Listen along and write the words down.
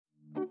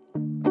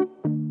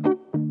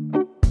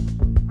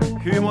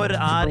Humor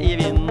I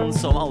vinden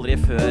som aldri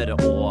før,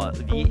 og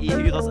vi I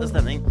Guttas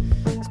stemning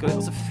skal vi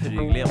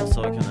selvfølgelig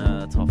også kunne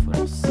ta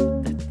for oss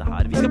dette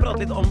her. Vi skal prate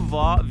litt om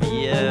hva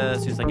vi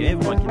synes gøy,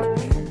 hvilken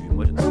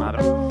humor som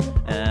bra.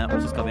 Og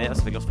så skal vi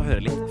selvfølgelig også få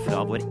høre litt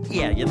fra vår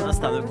egen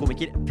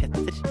stand-up-komiker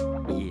Petter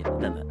I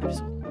denne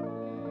episoden.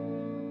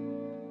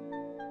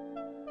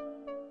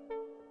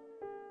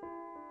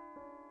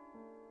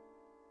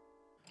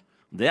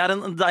 Det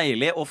en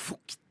deilig og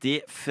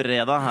fuktig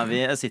fredag her vi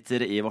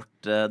sitter I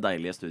vårt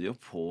deilige studio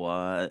på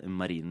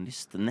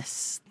Marienlyst,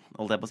 nesten,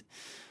 holdt jeg på å si.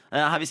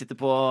 Her vi sitter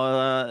på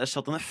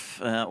Chateau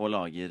Neuf og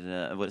lager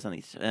våre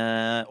sendinger.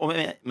 Og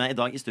med meg I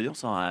dag I studio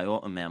så har jeg jo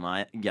med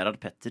meg Gerhard,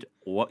 Petter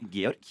og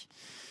Georg.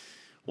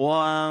 Og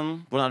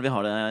hvordan vi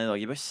har det I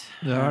dag, boys?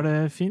 Det det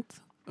fint.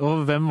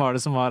 Og hvem var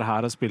det som var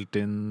her og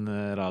spilte inn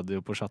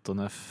radio på Chateau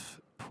Neuf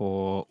på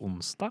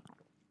onsdag?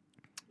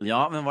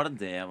 Ja, hvem var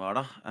det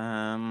var da?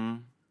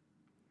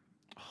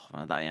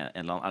 Det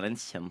en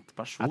kjent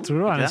person? Jeg tror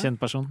det var en kjent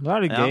person.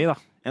 Da det gøy, da.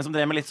 En som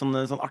drev med litt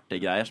sånn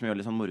artige greier, som gjør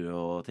litt sånn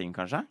moro-ting,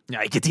 kanskje?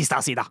 Ja, ikke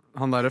tirsdag, si da!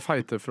 Han der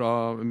feite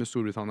med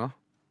Storbritannia.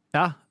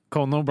 Ja,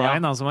 Conan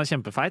O'Brien, han som var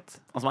kjempefeit.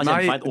 Han som var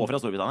kjempefeit og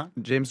fra Storbritannia?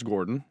 James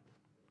Gordon.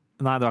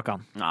 Nei, det var ikke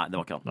han. Nei, det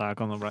var ikke han. Det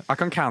Conan O'Brien.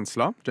 Jeg kan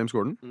cancela James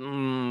Gordon.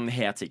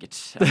 Helt sikkert.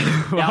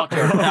 Jeg har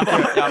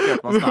hørt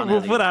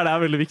Hvorfor det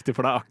veldig viktig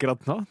for deg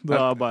akkurat nå?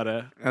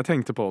 Jeg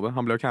tenkte på det.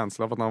 Han ble jo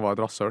cancela for at han var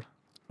et rasshøl.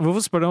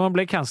 Hvorfor spør du om han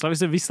ble cancela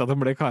hvis du visste at han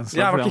ble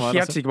cancela? Jeg var ikke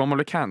helt sikker på om han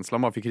ble cancela,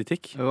 han bare fikk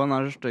kritikk. Jo, han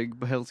så stygg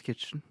på Hell's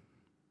Kitchen.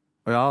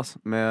 Ja,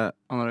 med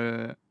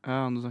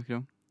han du snakker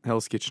om.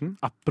 Hell's Kitchen.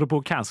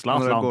 Apropos cancela,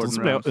 Atle Antons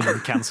ble jo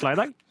uncancela I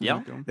dag. Ja,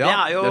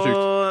 det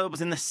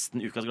jo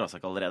nesten ukas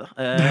gladsak allerede.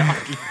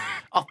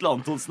 Atle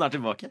Antonsen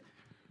tilbake.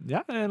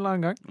 Ja, en eller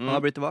annen gang. Han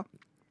har blitt til hva?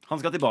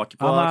 Han skal tilbake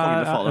på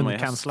Kongen befaler nå I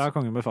høst. Uncancela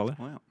Kongen befaler.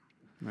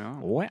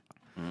 Ja.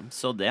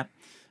 Så det.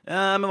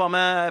 Men hva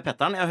med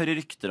Petteren? Jeg hører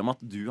rykter om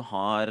at du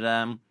har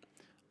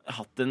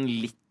hatt en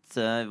litt,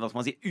 hva skal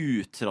man si,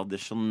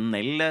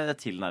 utradisjonell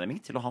tilnærming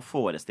til å ha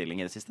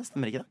forestillinger I siste,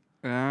 stemmer ikke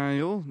det?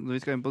 Jo,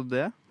 vi skal inn på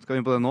det. Skal vi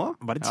inn på det nå?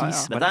 Bare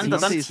tis. Dette en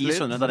tis,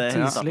 skjønner du, det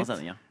starten av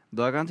sendingen.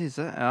 Da kan jeg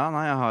tise. Ja,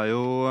 nei, jeg har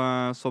jo,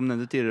 som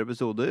nevnt I tidligere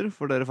episoder,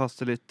 for dere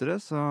faste lyttere,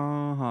 så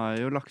har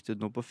jeg jo lagt ut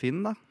noe på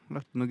Finn, da.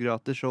 Lagt ut noe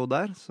gratis show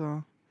der, så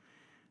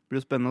det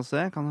blir jo spennende å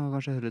se. Kan jeg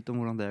kanskje høre litt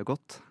om hvordan det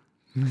gått.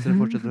 Hvis dere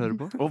fortsetter å høre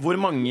på. Og hvor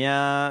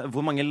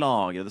mange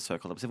lagrede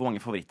søk, hvor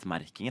mange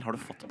favorittmerkinger har du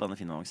fått på denne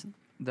Finn-annonsen?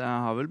 Det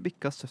har vel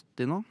bikka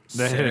 70 nå.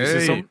 Det høres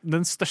ut som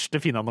den største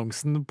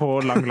Finn-annonsen på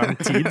lang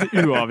tid,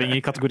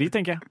 uavhengig kategori,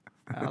 tenker jeg.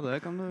 Ja, det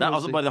kan du si.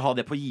 Altså bare å ha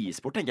det på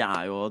gisport, tenker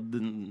jeg,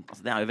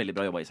 det jo veldig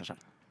bra jobba I seg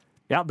selv.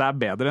 Ja, det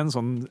bedre enn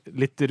sånn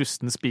litt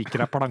rusten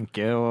spiker av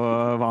planke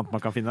og hva annet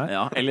man kan finne.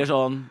 Ja, eller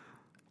sånn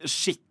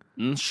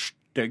skitten,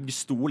 støgg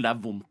stol, det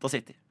vondt å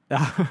sitte I. Ja.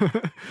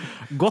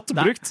 Godt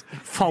brukt.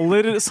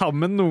 Faller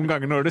sammen noen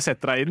ganger når du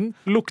setter deg I den.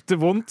 Lukter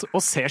vondt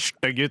og ser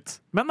støgg ut.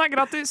 Men det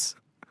gratis.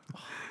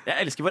 Jeg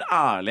elsker hvor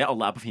ærlige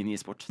alle på Finn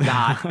gisport. Det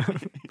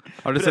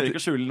prøver ikke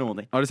å skjule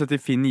noen ting. Har du sett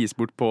I Finn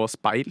gisport på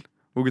speil?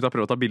 Hvor gutta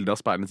prøver å ta bilder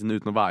av speilene sine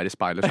uten å være I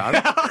speilet selv?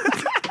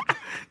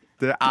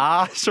 Det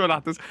så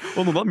lættis.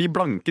 Og noen av de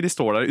blanke, de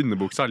står der I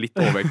underbuksa litt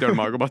overvekt I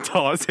ørnemag og bare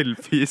tar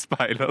selfie I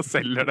speilet og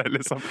selger det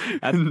liksom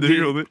 100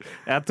 kroner.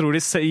 Jeg tror de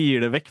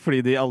gir det vekk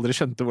fordi de aldri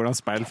skjønte hvordan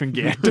speil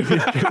fungerte.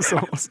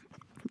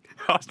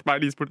 Ja,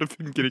 speil I sport, det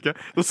funker ikke.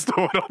 Så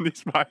står han I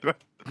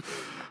speilet.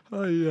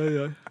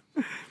 Ai.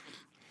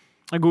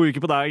 God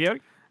uke på deg,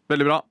 Georg.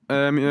 Veldig bra.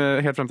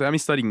 Helt frem til jeg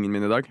mistet ringen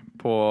min I dag,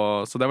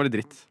 så det var litt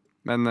dritt.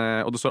 Men,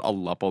 og det står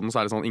Allah på den,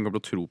 så det sånn, ingen kommer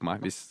til å tro på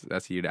meg hvis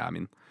jeg sier det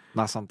min.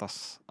 Det sant,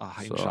 ass.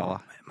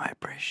 Inshallah. My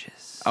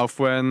precious. Auf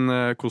en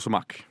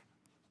kosomak.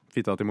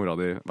 Fitta til mora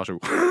di, vær så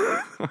god.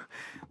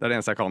 Det det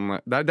eneste jeg kan.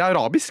 Det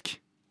arabisk.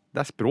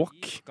 Det språk.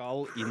 Vi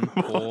skal inn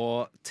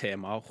på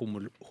temaet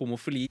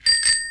homofili.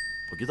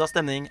 På Guttas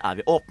stemning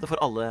vi åpne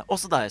for alle,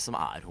 også deg som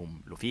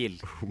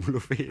homofil.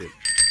 Homofil.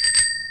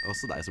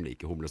 Også deg som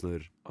liker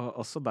humlesnurr. Og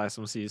også deg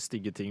som sier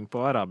stygge ting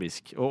på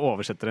arabisk, og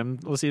oversetter dem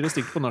og sier det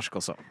styggt på norsk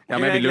også. Ja,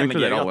 men jeg vil jo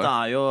inkludere alle.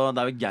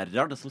 Det jo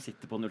Gerhard som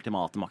sitter på den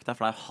ultimate makt her,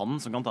 for det han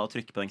som kan ta og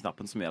trykke på den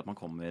knappen som gjør at man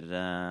kommer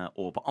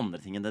over på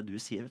andre ting enn det du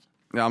sier.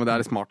 Ja, men det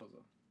litt smart.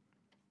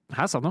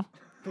 Her sa noe.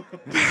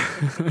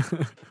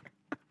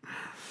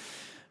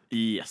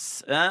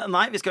 Yes.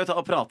 Nei, vi skal jo ta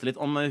og prate litt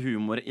om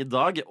humor I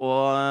dag,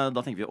 og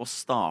da tenker vi å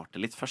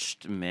starte litt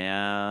først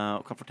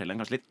med, kan fortelle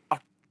en kanskje litt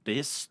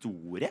artig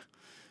historie.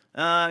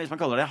 Hvis man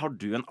kaller det, har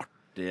du en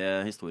artig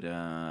historie,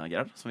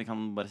 Gerhard, som vi kan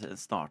bare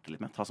starte litt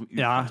med? Ta som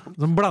utgangspunkt.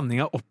 Ja, en blanding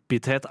av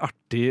oppgitthet,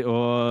 artig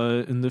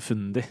og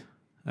underfundig.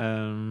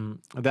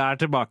 Det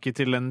tilbake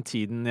til den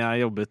tiden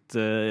jeg jobbet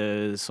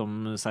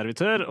som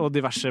servitør og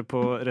diverse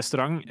på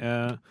restaurant.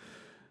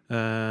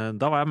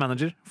 Da var jeg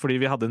manager, fordi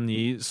vi hadde en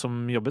ny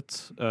som jobbet.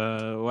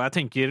 Og jeg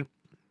tenker,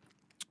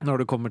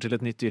 når du kommer til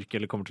et nytt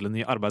yrke eller kommer til en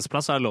ny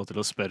arbeidsplass, så det lov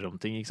til å spørre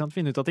om ting, ikke sant?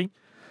 Finne ut av ting.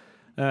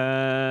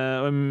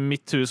 Og I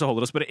mitt hus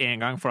holder å spørre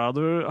en gang, for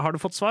da har du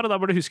fått svar, og da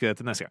bør du huske det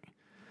til neste gang.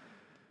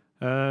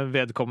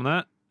 Vedkommende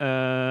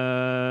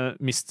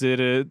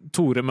Mr.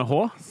 Tore med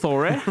H,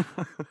 Thore,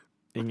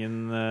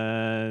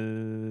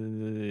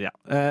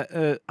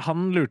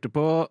 Han lurte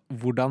på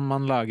hvordan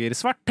man lager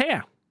svart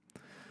te.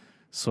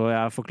 Så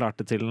jeg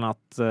forklarte til han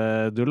at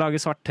du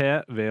lager svart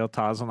te ved å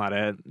ta en sånn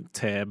her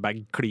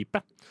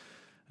tebag-klype.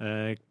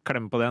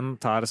 Klemme på den,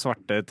 tar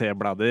svarte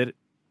teblader,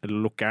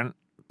 lukker den,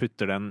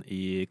 putter den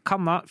i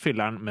kanna,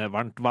 fyller den med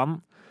varmt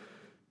vann,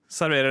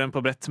 serverer den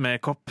på brett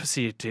med kopp,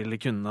 sier til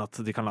kundene at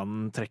de kan la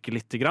den trekke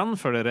litt grann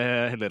før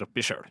dere heller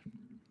oppi sjøl.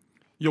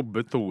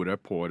 Jobbet Tore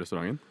på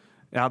restauranten?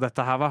 Ja,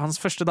 dette her var hans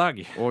første dag.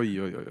 Oi.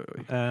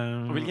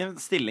 Og hvilken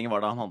stilling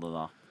var det han hadde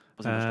da?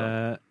 På sin første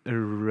dag?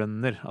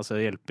 Runner, altså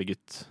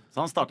hjelpegutt. Så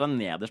han startet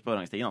nederst på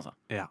rangstigen, altså?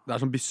 Ja. Det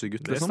er som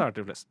byssegutt, Det liksom?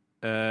 starter flest.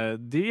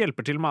 De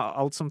hjelper til med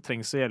alt som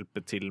trengs å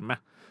hjelpe til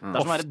med. Det er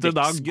som å være Ofte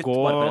da driksgutt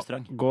bare på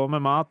restaurant. gå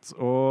med mat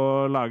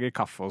og lage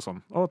kaffe og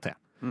sånn, og te.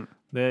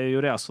 Det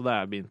gjorde jeg også da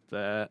jeg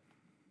begynte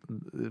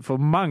for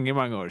mange,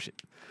 mange år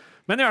siden.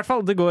 Men i hvert fall,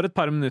 det går et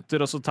par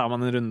minutter, og så tar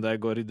man en runde,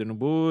 går og rydder noe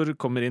bord,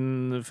 kommer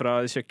inn fra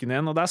kjøkkenet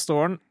igjen, og der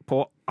står han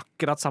på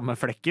akkurat samme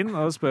flekken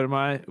og spør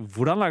meg,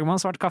 hvordan lager man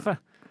svart kaffe?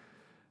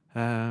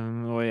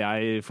 Og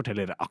jeg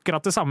forteller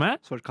akkurat det samme.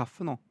 Svart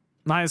kaffe nå?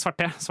 Nei, svart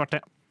te.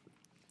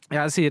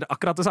 Jeg sier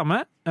akkurat det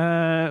samme,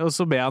 og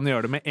så ber jeg han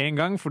gjøre det med en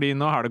gang, fordi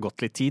nå har det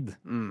gått litt tid.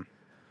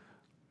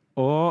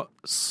 Og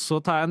så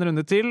tar jeg en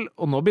runde til,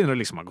 og nå begynner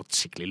det liksom å ha gått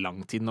skikkelig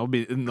lang tid. Nå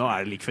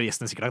er det like før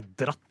gjestene sikkert har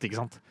dratt,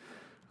 ikke sant?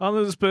 Han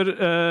spør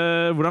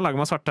hvordan lager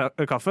man svart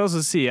kaffe, og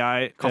så sier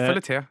jeg Kaffe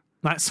eller te?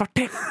 Nei, svart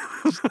te.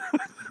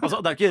 Altså,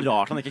 det er jo ikke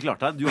rart han ikke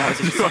klarte det. Du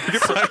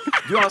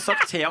har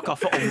sagt te og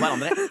kaffe om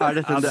hverandre.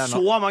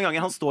 Så mange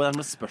ganger han står der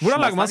med spørsmål.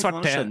 Hvordan lager man svart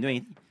te? Han skjønner jo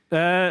ingenting.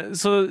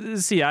 Så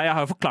sier jeg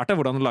har jo forklart deg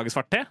hvordan du lager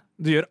svart te.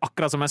 Du gjør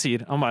akkurat som jeg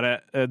sier. Han bare,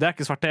 det er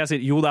ikke svart te. Jeg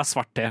sier, jo, det er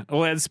svart te.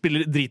 Og jeg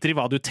driter i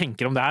hva du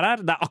tenker om det her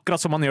er. Det er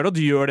akkurat som man gjør det, og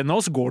du gjør det nå,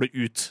 så går du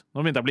ut.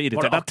 Nå begynte jeg å bli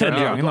irritert. Det er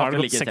tredje gangen. Nå har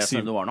det gått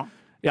 6-7.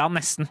 Ja,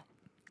 nesten.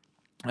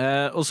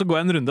 Og så går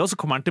jeg en runde, og så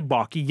kommer han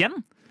tilbake igjen.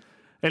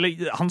 Eller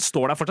han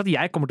står der fortsatt,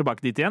 jeg kommer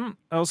tilbake dit igjen.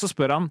 Og så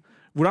spør han,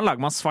 hvordan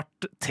lager man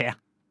svart te?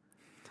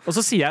 Og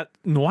så sier jeg,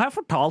 nå har jeg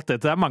fortalt det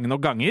til deg mange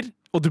nok ganger,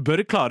 og du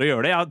bør klare å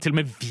gjøre det. Jeg har til og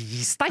med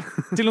vist deg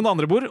til noen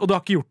andre bord, og du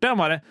har ikke gjort det.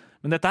 Han bare,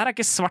 men dette her er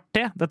ikke svart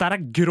te, dette her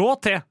er grå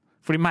te.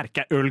 Fordi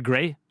merket er Earl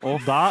Grey.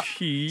 Og da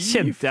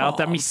kjente jeg at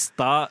jeg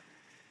mistet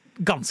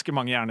ganske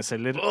mange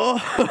hjerneceller.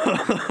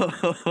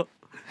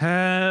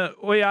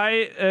 Og jeg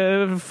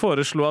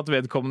foreslo at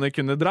vedkommende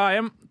kunne dra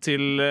hjem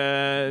til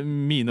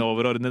mine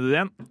overordnede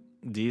igjen.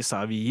 De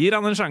sa vi gir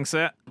han en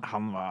sjanse.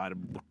 Han var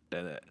borte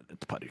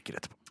et par uker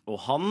etterpå. Og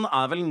han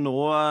er vel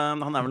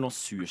nå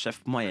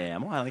sursjef på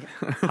Maemo, er han ikke?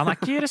 Han er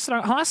ikke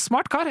han er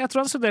smart kar. Jeg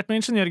tror han studerte noen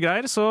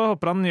ingeniørgreier, så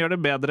håper han gjør det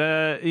bedre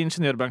i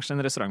ingeniørbransjen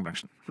enn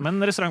restaurantbransjen. Men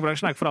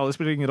restaurantbransjen er ikke for alle, det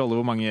spiller ingen rolle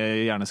hvor mange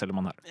hjerneceller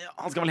man har. Ja,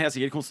 han skal vel helt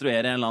sikkert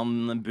konstruere en eller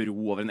annen bro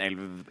over en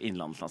elv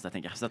innenlands,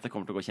 tenker jeg. Så dette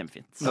kommer til å gå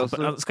kjempefint.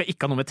 Det skal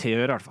ikke ha noe med te å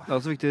gjøre, i hvert fall. Det er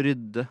også viktig å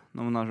rydde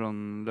når man er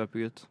sånn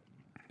løpegutt.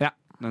 Ja.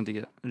 Nevnte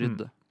ikke det.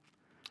 Rydde.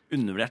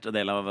 Undervurdert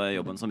del av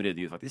jobben som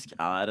ryddegutt, faktisk,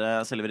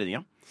 er selve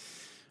ryddinga.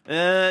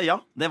 Ja,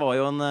 det var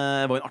jo en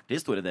artig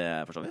historie, det,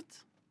 for så vidt.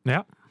 Ja.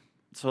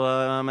 Så,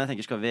 men jeg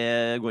tenker, skal vi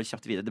gå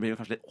kjapt videre? Det blir jo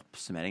kanskje litt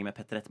oppsummering med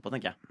Petter etterpå,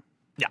 tenker jeg.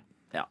 Ja.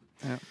 Det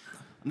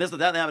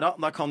er bra.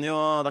 Da kan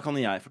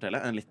jeg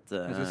fortelle en litt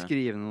Jeg skal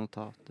skrive noen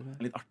notater.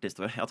 En litt artig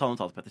historie. Ja, ta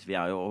notater, Petter. Vi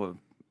er jo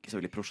ikke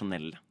så veldig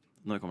profesjonelle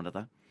når vi kommer til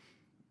dette.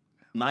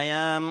 Nei,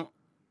 en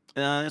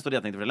historie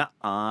jeg tenkte å fortelle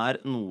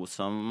er noe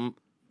som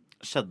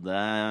skjedde.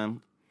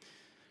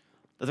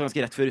 Dette var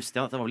ganske rett før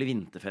rusttida. Dette var vel i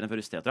vinterferien før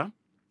rusttida, tror jeg.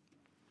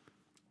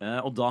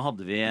 Og da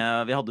hadde vi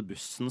hadde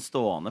bussen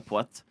stående på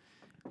et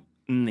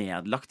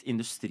nedlagt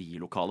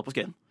industrilokale på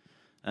Skøyen.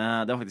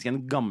 Det var faktisk en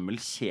gammel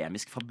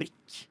kjemisk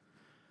fabrikk.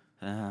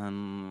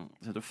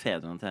 Så jeg tror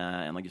fedrene til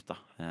en av gutta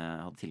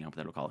hadde tilgang på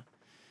det lokalet.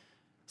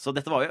 Så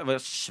dette var jo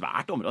et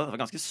svært område. Det var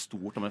et ganske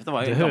stort område.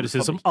 Det høres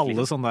ut som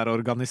alle sånne der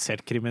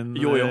organisert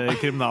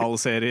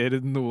kriminalserier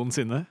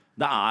noensinne.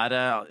 Jeg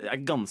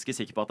er ganske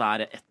sikker på at det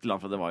er et eller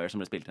annet fra The Wire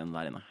som ble spilt inn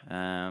der inne.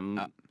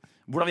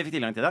 Hvordan vi fikk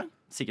tilgang til det?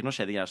 Sikkert noe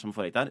skjedde greier som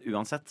foregikk der.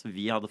 Uansett,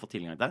 vi hadde fått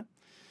tilgang til det.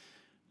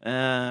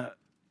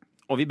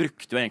 Og vi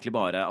brukte jo egentlig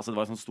bare, altså det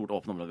var et sånt stort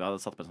åpent område. Vi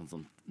hadde satt på et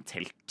sånt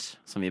telt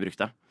som vi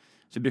brukte.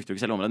 Så vi brukte jo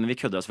ikke selv området, men vi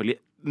kødde selvfølgelig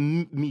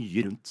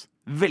mye rundt.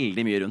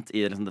 Veldig mye rundt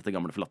i dette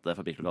gamle forlatte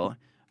fabrikklokalet.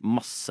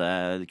 Masse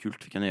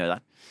kult vi kunne gjøre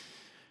der.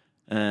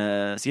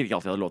 Sikkert ikke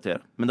alt vi hadde lov til å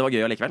gjøre, men det var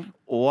gøy allikevel.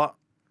 Og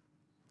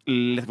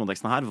litt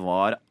konteksten her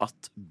var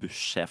at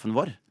bussjefen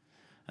vår,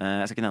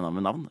 jeg skal ikke nevne ham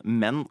med navn,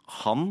 men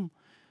han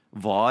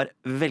var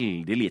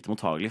veldig lite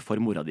mottagelig for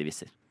mora di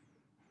visser.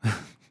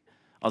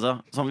 Altså,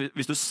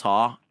 hvis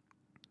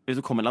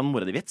du kom med en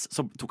mora di vits,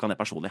 så tok han det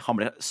personlig. Han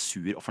ble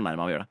sur og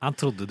fornærmet av å gjøre det. Han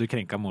trodde du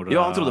krenka mora.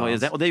 Ja, han trodde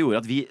faktisk det. Og det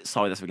gjorde at vi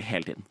sa jo det selvfølgelig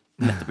hele tiden.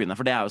 Nettopp på grunn av,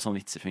 for det er jo sånn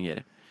vitser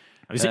fungerer.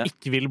 Hvis du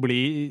ikke vil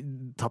bli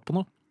tatt på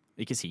noe,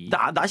 ikke si. Det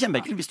er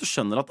kjempeenkelt. Hvis du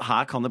skjønner at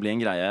her kan det bli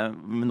en greie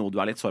med noe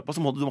du er litt sår på,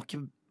 så må du må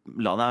ikke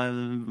la deg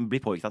bli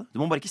påvirket av det. Du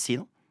må bare ikke si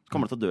noe. Så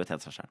kommer du til å dø et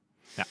helt seg selv.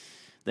 Ja.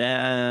 Det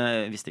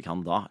visste ikke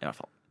han da, i hvert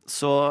fall.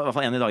 Så i hvert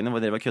fall en av de dagene hvor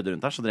vi drev og kødde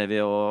rundt her, så drev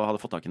vi og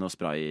hadde fått tak i noe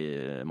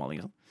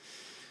spraymaling og sånn.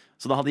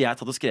 Så da hadde jeg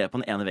tatt og skrevet på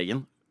den ene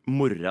veggen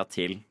mora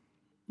til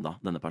da,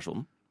 denne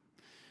personen.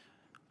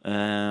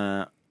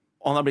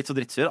 Og han har blitt så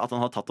drittsur at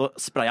han har tatt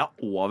og spraya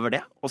over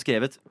det og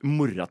skrevet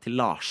mora til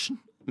Larsen.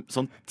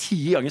 Sånn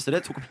 10 ganger større.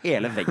 Tok opp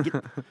hele veggen.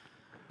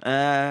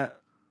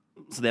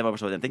 Så det var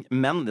for så vidt en ting.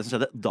 Men det som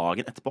skjedde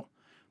dagen etterpå,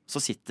 så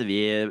sitter vi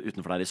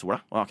utenfor der i sola,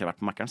 og jeg har ikke vært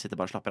på Mac-eren, sitter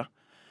bare og slapper av.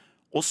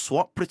 Og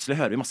så plutselig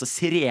hører vi masse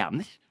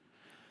sirener.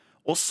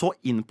 Og så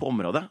inn på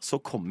området så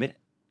kommer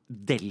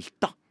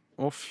Delta.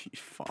 Fy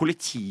faen.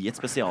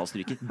 Politiets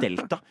spesialstryker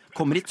Delta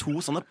kommer i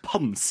 2 sånne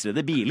pansrede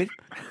biler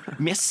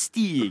med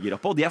stiger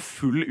oppå, og de har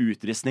full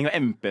utrustning og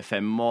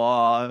MP5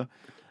 og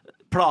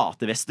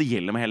platevest og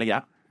hjelm og hele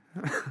greia.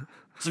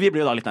 Så vi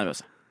blir jo da litt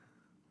nervøse.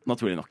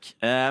 Naturlig nok.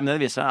 Men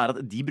det viser seg er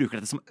at de bruker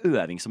dette som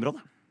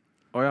øvingsområde.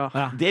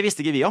 Ja. Det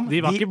visste ikke vi om.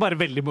 De var ikke bare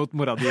veldig mot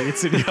mora di.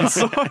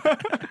 Altså.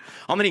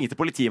 Han ringte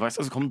politiet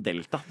faktisk, og så kom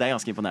Delta. Det er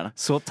ganske imponerende.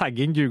 Så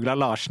tagging googla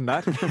Larsen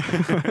der.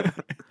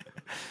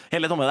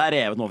 Hele det området er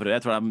revet nå for øvrig.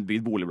 Jeg tror det er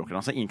bygd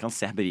boligblokker, så ingen kan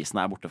se.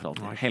 Bevisene er borte fra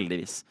alt.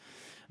 Heldigvis.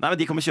 Nei, men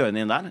de kommer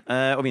kjørende inn der,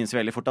 og vi innså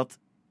veldig fort at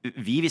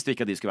vi visste jo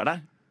ikke at de skulle være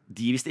der.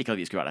 De visste ikke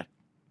at vi skulle være der.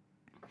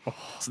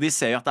 Så de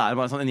ser jo at det er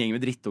bare sånn en gjeng med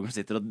drittunger som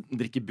sitter og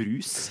drikker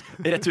brus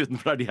rett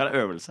utenfor der de har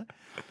øvelse.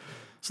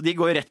 Så de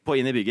går jo rett på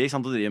inn i bygget, ikke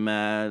sant, og driver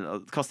med,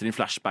 kaster inn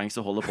flashbangs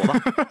og holder på da.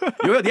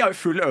 Jo, de har jo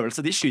full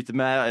øvelse. De skyter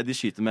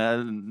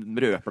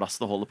med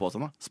rødplast og holder på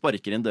sånn da.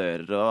 Sparker inn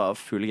dører og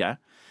full greie.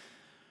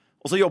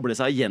 Og så jobber de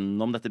seg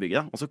gjennom dette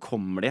bygget, og så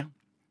kommer de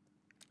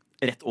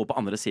rett over på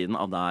andre siden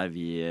av der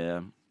vi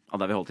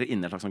holder til,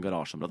 inne i et slags sånn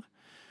garasjeområde.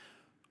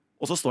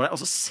 Og så står de,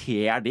 og så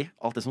ser de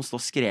alt det som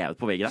står skrevet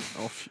på veggen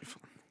der. Fy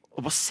faen.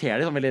 Og bare ser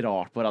de sånn veldig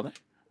rart på hverandre.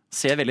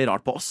 Ser veldig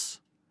rart på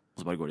oss.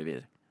 Og så bare går de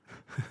videre.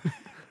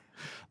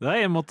 Det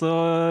er en måte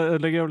å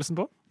ødelegge øvelsen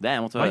på.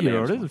 Hva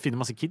gjør du? Du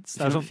finner masse kids.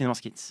 Det er sånn, finner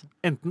masse kids.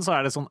 enten så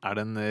er det sånn, er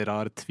det en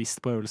rar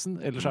twist på øvelsen,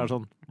 eller så er det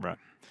sånn bra.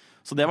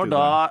 Så det var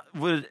da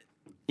hvor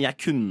jeg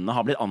kunne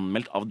ha blitt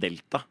anmeldt av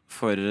Delta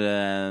for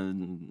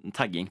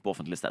tagging på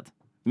offentlig sted.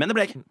 Men det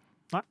ble ikke.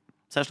 Nei.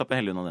 Så jeg slapp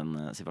heldig unna den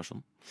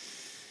situasjonen.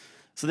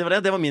 Så det var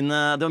det. Det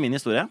var min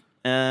historie.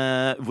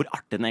 Hvor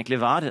artig den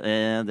egentlig var,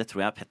 det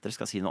tror jeg Petter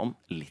skal si noe om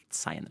litt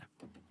senere.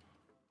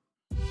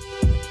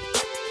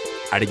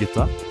 Er det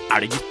gutta?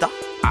 Er det gutta?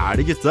 Er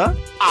det gutta?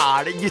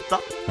 Er det gutta?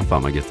 Ja,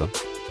 faen meg gutta.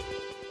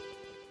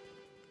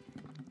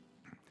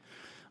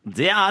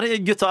 Det er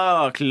gutta.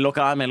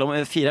 Klokka er mellom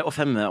 4 og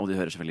 5, og du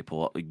hører selvfølgelig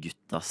på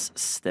Guttas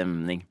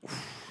stemning.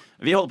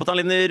 Vi holder på å ta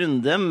en liten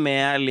runde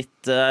med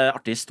litt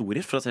artige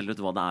historier for å se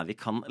ut hva det er vi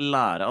kan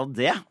lære av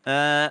det.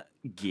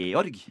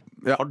 Georg,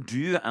 har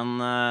du en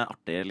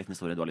artig liten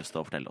historie du har lyst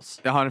til å fortelle oss?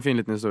 Jeg har en fin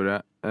liten historie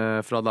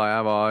fra da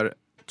jeg var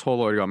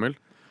 12 år gammel.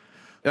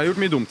 Jeg har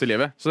gjort mye dumt i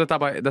livet, så dette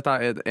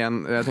er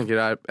en jeg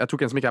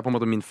tok en som ikke er på en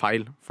måte min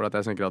feil, for at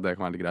jeg tenker at det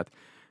kan være litt greit.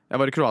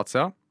 Jeg var i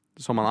Kroatia,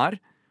 som man er,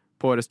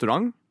 på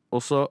restaurant, og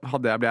så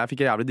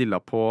fikk jeg jævlig dilla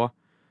på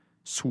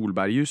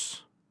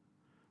solbærjus,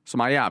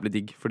 som er jævlig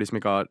digg for de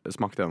som ikke har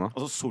smakt det ennå.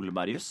 Altså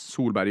solbærjus?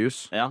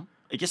 Solbærjus. Ja.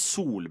 Ikke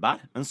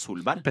solbær, men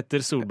solbær.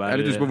 Petter Solberg. Jeg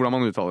er litt usikker på hvordan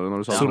man uttaler det når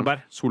du sa det.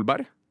 Solbær.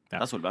 Solbær?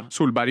 Det er solbær.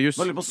 Solbærjus.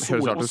 Nå lurer jeg på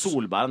sol og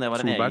solbær, det var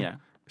en egen greie.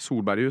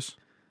 Solbærjus.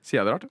 Sier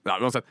jeg det rart? Ja,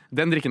 uansett.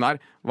 Den drikken her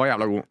var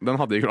jævla god. Den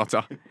hadde jeg i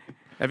Kroatia.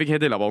 Jeg fikk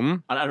helt dilla på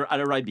den. Er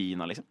det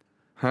Ribena, liksom?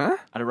 Hæ?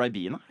 Er det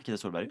Ribena? Er ikke det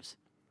solbærjus?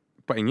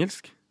 På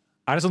engelsk?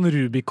 Er det sånn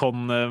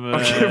Rubicon?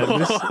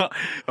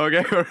 Ok.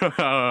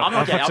 Ja,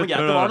 men greit.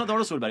 Det var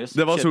noe solbærjus.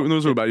 Det var noe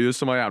solbærjus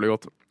som var jævlig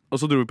godt.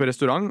 Og så dro vi på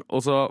restaurant,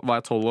 og så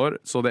var jeg 12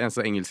 år, så det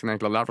eneste engelsken jeg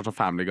egentlig hadde lært, var sånn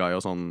Family Guy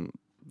og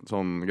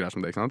sånn greier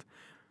som det, ikke sant?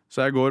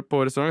 Så jeg går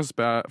på restaurant, så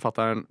spør jeg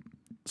fatteren,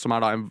 som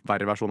er da en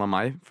verre versjon av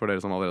meg, for dere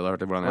som allerede har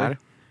hørt hvordan jeg er.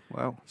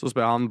 Wow. Så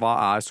spør jeg han, hva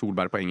er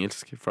solbær på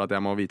engelsk, for at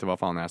jeg må vite hva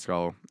faen jeg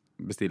skal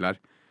bestille her.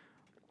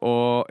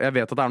 Og jeg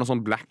vet at det er noe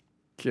sånn black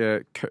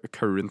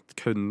currant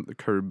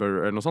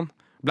curber, eller noe sånt.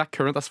 Black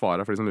currant er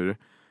svaret for de som lurer.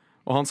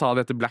 Og han sa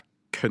at dette black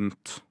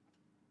cunt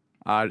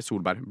er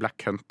solbær. Black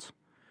cunt.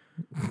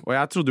 Og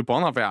jeg trodde jo på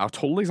han, for jeg er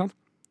 12, ikke sant?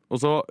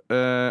 Og så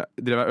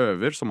drev jeg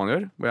øver, som man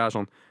gjør, hvor jeg er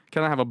sånn,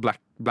 can I have a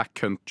black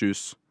cunt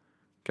juice?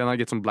 Can I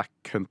get some black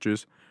cunt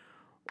juice?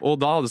 Og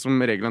da hadde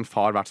som regel en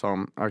far vært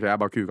sånn, ok, jeg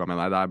bare kuka med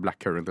deg, det er black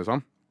currant,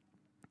 liksom.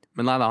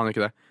 Men nei, da han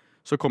ikke det.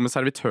 Så kommer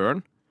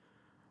servitøren,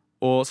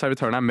 og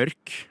servitøren er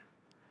mørk.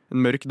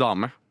 En mørk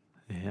dame.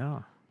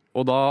 Ja.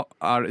 Og da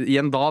er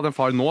igjen da den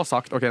far nå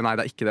sagt, ok, nei,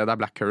 det er ikke det, det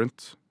er black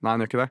currant. Nei,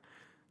 han gjør ikke det.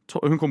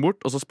 Hun kom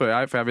bort, og så spør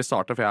jeg, for jeg vil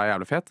starte, for jeg er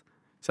jævlig fet.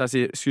 Så jeg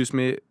sier, excuse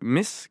me,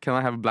 miss, can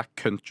I have black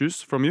cunt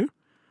juice from you?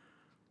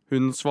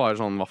 Hun svarer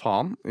sånn, hva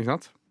faen, ikke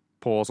sant?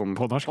 På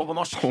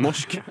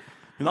norsk.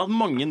 Hun har hatt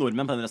mange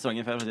nordmenn på den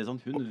restauranten før. Sånn.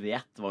 Hun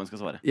vet hva hun skal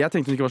svare. Jeg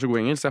tenkte hun ikke var så god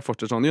i engelsk, så jeg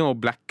fortsatte sånn, you know,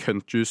 black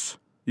cunt juice.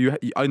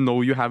 I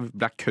know you have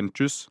black cunt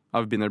juice.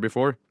 I've been there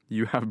before.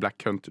 You have black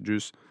cunt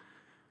juice.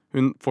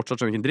 Hun fortsatt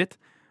skjønner ikke en dritt.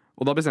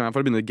 Og da bestemmer jeg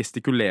for å begynne å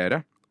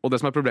gestikulere. Og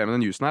det som er problemet med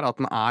den juicen her, at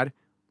den er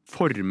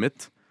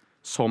formet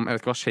som, jeg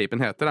vet ikke hva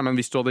shapen heter, men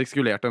hvis du hadde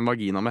gestikulert en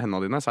vagina med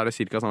hendene dine, så er det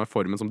cirka samme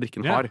formen som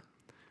drikken har.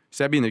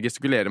 Så jeg begynner å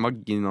gestikulere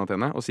vaginaen til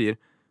henne og sier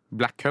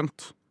black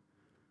cunt.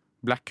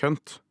 Black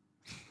cunt.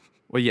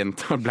 og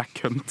gjentar black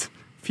cunt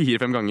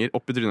 4-5 ganger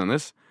opp i trynet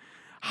hennes.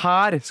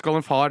 Her skal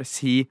en far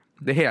si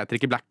det heter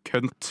ikke black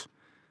cunt.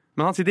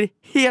 Men han sitter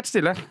helt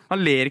stille. Han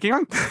ler ikke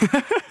engang.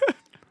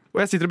 Og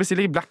jeg sitter og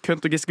bestiller black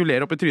cunt og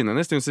gestikulerer opp i trynet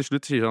hennes. Til hun til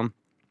slutt sier sånn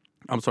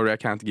I'm sorry, I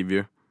can't give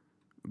you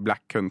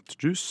black cunt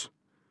juice.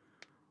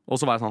 Og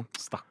så var jeg sånn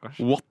Stakkars.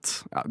 What?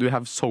 Ja, do you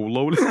have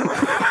solo?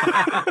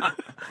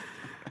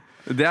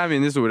 Det er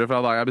min historie fra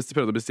da jeg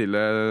prøvde å bestille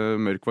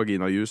mørk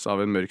vagina-juice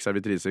av en mørk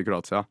servitrise i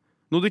Kroatia.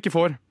 Noe du ikke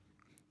får.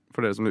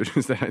 For dere som lurer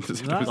hvis dere er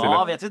interessert i å Da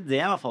bestille. vet vi det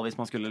i hvert fall, hvis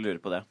man skulle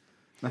lure på det.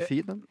 Den er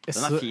fin, den.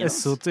 Den er fin, ass.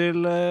 Esso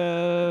til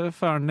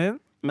faren din.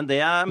 Men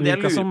det jeg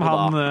Virka lurer som på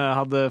han da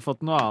hadde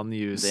fått noe annen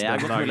juice Det er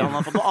den godt mulig dagen. han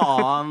har fått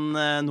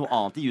noe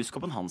annet i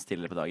juskoppen hans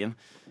tidligere på dagen.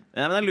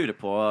 Men jeg lurer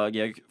på,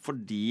 Georg,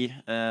 fordi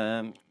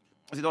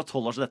det var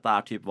 12 år siden, dette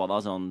er typ, hva da,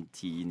 sånn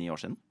 10-9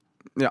 år siden?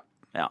 Ja.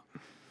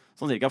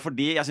 Sånn cirka,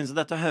 fordi jeg synes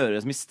at dette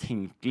høres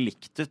mistenkelig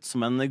likt ut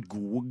som en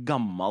god,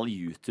 gammel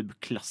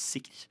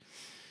YouTube-klassiker.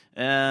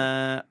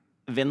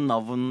 Ved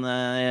navn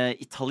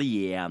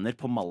Italiener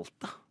på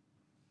Malta.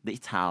 The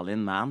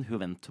Italian Man Who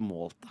Went to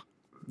Malta.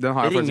 Den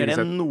har jeg faktisk Ringer ikke det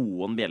sett.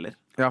 noen bjeller?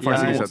 Jeg har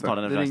faktisk Ja, ikke sett tar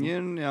det. den Det referansen.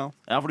 ringer, ja.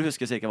 Ja, for du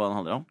husker sikkert hva den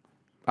handler om.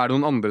 Er det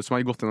noen andre som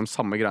har gått gjennom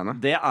samme greiene?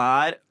 Det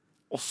er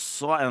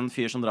også en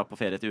fyr som drar på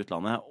ferie til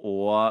utlandet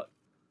og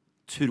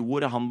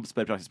tror han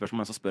spør praktiske spørsmål,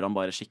 men så spør han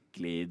bare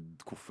skikkelig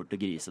koffert og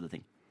grisete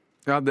ting.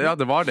 Ja,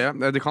 det var det.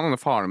 Det kan hende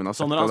faren min har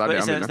Så sett når det. han Det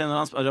er spør, det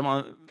han ville.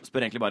 han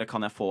spør egentlig bare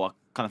kan jeg få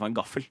en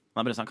gaffel.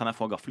 Nei, bare sånn, kan jeg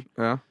få gaffel?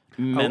 Ja.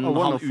 Men I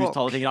wanna han fuck.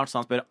 uttaler ting rart, så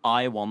han spør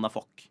I wanna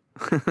fuck.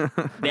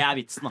 Det er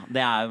vitsen, da.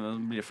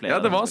 Blir flere Ja,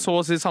 det var av dem. så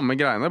å si samme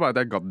greiene, bare at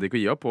jeg gadd ikke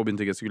å gi opp og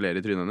begynte å gestikulere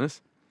i trynet hennes.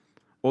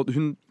 Og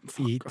hun I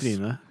fuck, ass.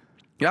 trynet.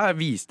 Ja, jeg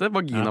viste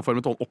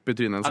vaginaformet hånd opp i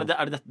trynet hennes. Det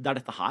er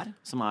dette her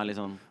som er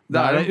liksom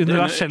Det er det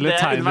universelle det er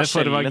tegnet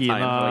for universelle vagina,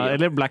 tegnet for vagina.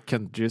 eller black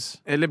cunt juice.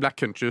 Eller black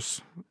cunt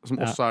juice, som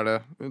Ja. også er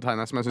det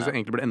tegnet som jeg syns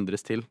egentlig burde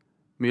endres til.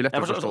 Mye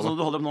lettere å Sånn forstå som det.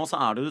 du holder opp nå, så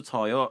er du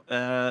tar jo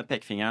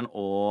pekefingeren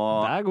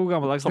og Det er god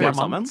gammeldags tommelen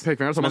diamant. sammen.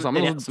 Pekefingeren Som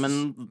sammen, en, og som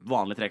en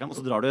vanlig trekant, og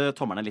så drar du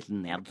tommelen litt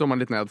ned. så tommelen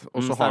litt ned.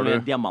 Og så Så har er det du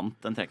mer diamant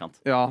enn trekant.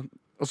 Ja,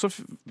 og så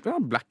ja,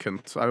 black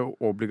cunt er jo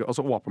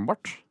altså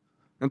åpenbart.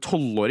 En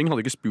 12-åring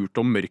hadde ikke spurt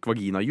om mørk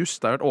vagina-juice.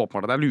 Det er jo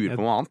åpenbart at jeg lurer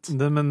på noe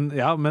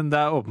annet. Men det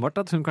er åpenbart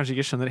at hun kanskje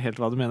ikke skjønner helt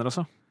hva du mener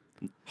også.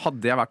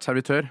 Hadde jeg vært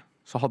servitør,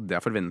 så hadde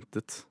jeg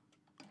forventet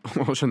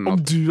å skjønne Om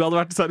at du hadde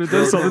vært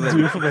servitør, så hadde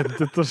du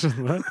forventet å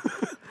skjønne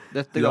det.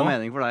 Dette ga Ja.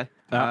 mening for deg.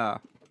 Ja.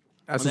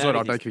 Jeg syns det var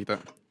rart jeg ikke fikk det.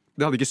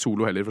 Det hadde ikke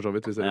Solo heller, for så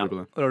vidt. Hvis dere Ja. lurer på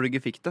det. Rart du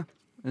ikke fikk det.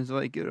 Jeg synes det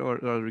var ikke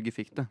rart du ikke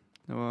fikk det.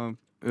 Det var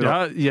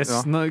Ja,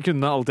 gjestene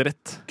kunne alltid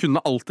rett. Kunne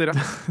alltid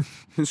rett.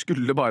 Hun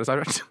skulle bare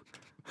servert.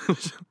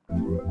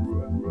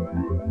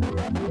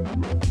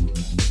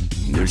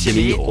 Null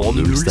kjemi og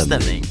null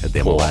stemning.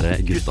 Det må være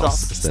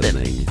guttas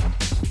stemning.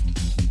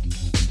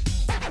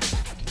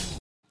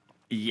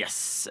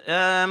 Yes.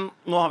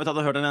 Nå har vi tatt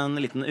og hørt en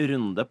liten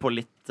runde på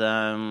litt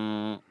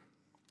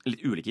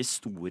ulike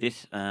historier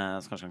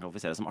som kanskje kan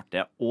kvalifiseres som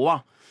artige.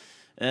 Og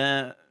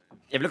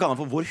jeg vil kalle han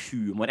for vår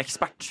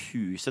humorekspert.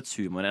 Husets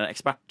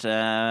humorekspert.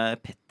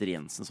 Petter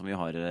Jensen, som vi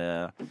har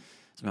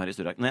i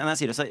studio. Når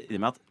jeg sier det, så er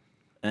det med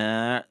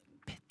at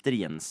Petter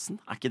Jensen,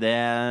 er ikke det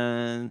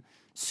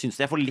Syns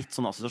du jeg får litt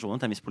sånne assosiasjoner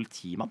til en viss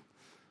politimann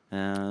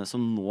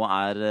som nå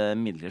er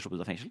midlertidig sluppet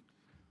ut av fengsel?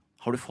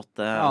 Har du fått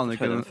det? Jeg aner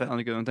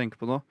ikke hva jeg tenker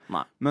på nå.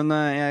 Nei. Men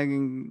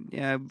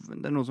det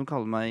er noen som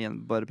kaller meg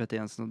bare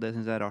Petter Jensen, og det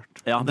syns jeg er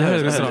rart. Ja, Det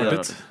høres veldig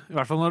rart ut. I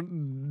hvert fall når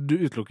du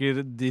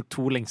utelukker de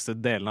 2 lengste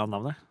delene av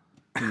navnet.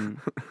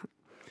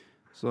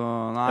 Så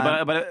nei.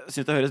 Jeg bare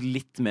synes det høres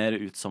litt mer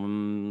ut som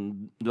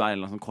du er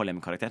en sånn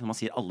KLM-karakter når man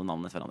sier alle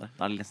navnene etter hverandre.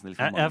 Det er nesten litt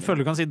for Jeg mange.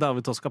 føler du kan si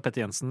David Toska og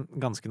Petter Jensen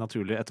ganske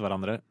naturlig etter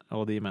hverandre,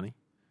 og det gir mening.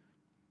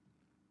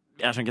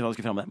 Jeg skjønner ikke hva du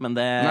skulle fram med, men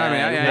det Nei, men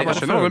jeg bare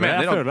skjønner hva du føler, jeg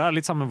mener, da. føler det er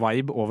litt samme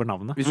vibe over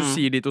navnet. Hvis du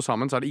sier de to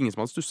sammen, så er det ingen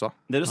som hadde stussa.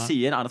 det du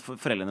sier, er at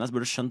foreldrene deres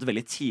burde skjønt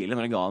veldig tidlig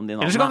når de ga dem de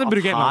Eller så kan navnene, de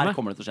bruke hele at her navnet.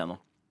 kommer det til å skje noe.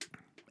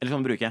 Eller så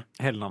kan de bruke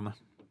Hele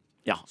navnet.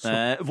 Ja.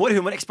 Vår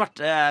humorekspert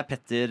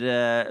Petter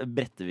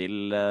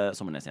Brettevill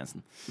Sommernes Jensen.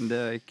 Det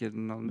er ikke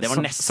navnet. Det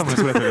var nesten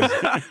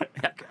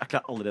Jeg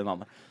klarer aldri det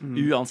navnet.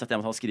 Uansett, jeg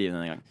må ta og skrive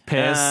den en gang.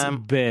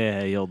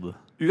 PSBJ.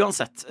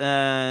 Uansett,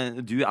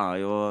 du er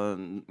jo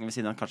jeg vil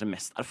si, den kanskje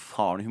mest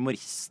erfarne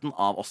humoristen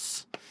av oss.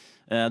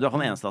 Du er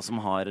den eneste som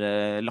har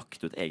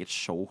lagt ut eget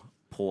show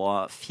på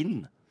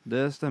Finn.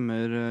 Det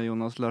stemmer,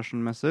 Jonas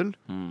Larsen Messel.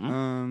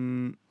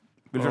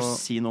 Vil du først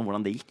si noe om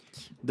hvordan det gikk?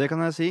 Det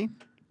kan jeg si.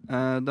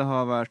 Det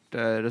har vært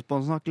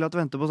responsen har ikke latt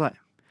vente på seg.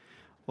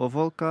 Og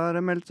folk har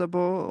meldt seg på,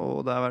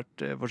 og det har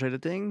vært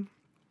forskjellige ting.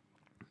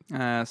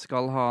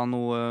 Skal ha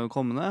noe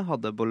kommende.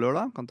 Hadde på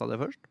lørdag. Kan ta det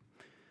først.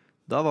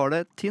 Da var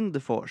det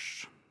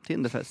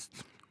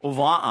Tinderfest. Og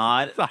hva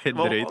er Det er helt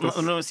drøyt, ass.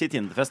 Når du sier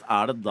Tinderfest,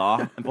 er det da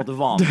en på en måte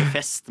vanlig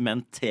fest,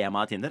 men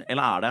temaet er Tinder?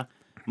 Eller er det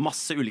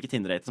masse ulike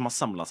Tinder-dater som har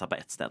samla seg på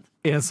ett sted?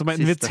 En som har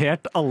Siste.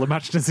 invitert alle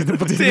matchene sine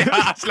på Det Tinder.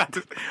 er slett.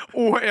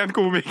 Og en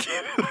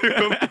komiker!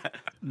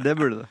 Det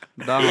burde det.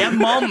 Da er En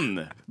mann,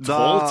 12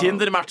 Da-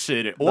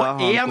 Tinder-matcher da og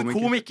er han én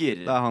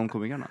komiker. Det er han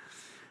komikeren, da.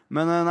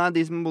 Men nei,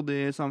 de som bodde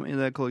i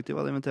det kollektivet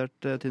hadde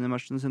invitert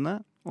Tinder-matchene sine.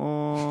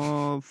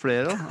 Og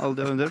flere, alle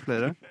de hadde invitert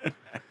flere.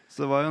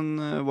 Så det var jo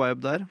en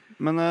vibe der.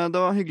 Men det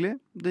var hyggelig.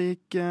 Det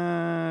gikk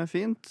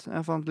fint.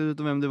 Jeg fant litt ut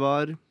om hvem de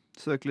var.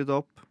 Søkte litt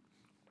opp.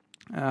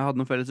 Jeg hadde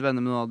noen felles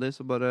venner med noen av de,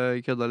 så bare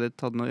kødda litt.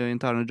 Hadde noen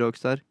interne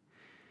jokes der.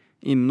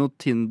 Inn med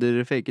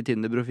noen fake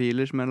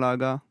Tinder-profiler som jeg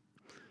laget.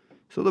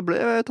 Så det ble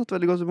tatt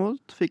veldig godt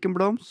imot. Fikk en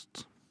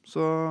blomst.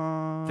 Så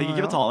Fikk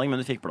ikke betaling, men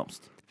du fikk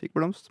blomst. Fikk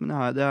blomst, men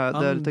det er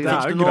Det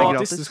er jo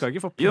gratis, du skal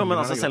ikke få penger. Jo, men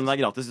altså, selv om det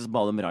er gratis, så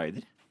ba du om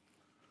rider.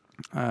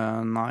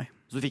 Nei.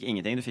 Så du fikk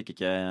ingenting, du fikk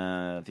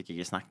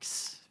ikke snacks,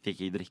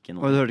 fikk ikke drikke Og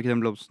noe. du hørte ikke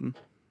den blomsten?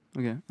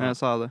 Ok, jeg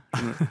sa det.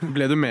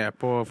 Ble du med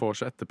på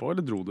vorset etterpå,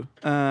 eller dro du?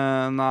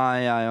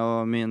 Nei, jeg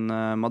og min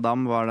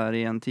madame var der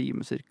i en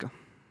time cirka.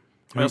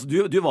 Men, altså,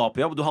 du var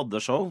på jobb, du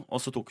hadde show, og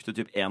så tok du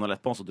typ 1 øl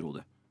etterpå, og så dro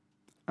du.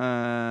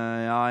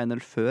 Ja, en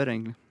øl før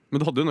egentlig. Men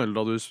du hadde jo en øl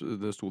da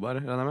du sto der,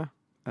 regner jeg med?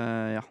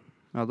 Ja,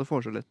 jeg hadde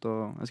fortsatt litt,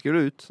 og jeg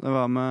skulle ut. Jeg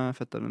var med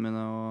fetterne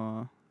mine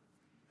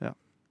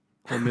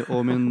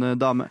og min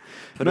dame.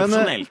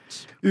 Profesjonelt.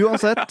 Men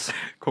uansett,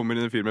 Kommer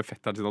inn en fyr med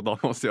fetteren sin og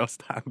dama og sier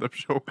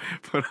stand-up-show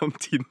foran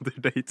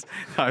Tinder-dates.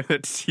 Det er jo en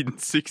helt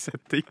sinnssyk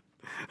setting.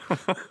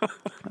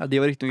 ja,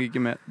 de var riktignok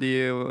ikke med. De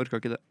orka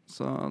ikke det.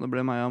 Så det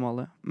ble meg og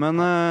Amalie. Men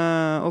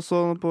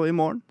også i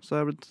morgen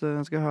så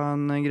skal jeg ha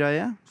en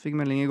greie. Fikk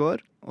melding i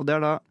går. Og det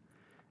er da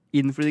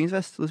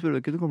innflyttingsfest. Og det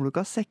spiller ikke, du kommer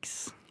klokka 6.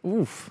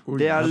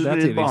 Det er litt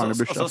tidlig.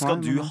 barnebursdag. Så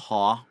skal du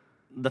ha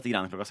dette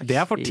greiene klokka 6. Det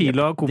er for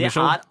tidlig å ha Det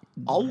komishow. er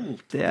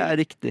alt. Det er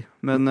riktig.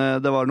 Men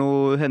det var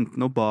hente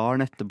noe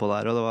barn etterpå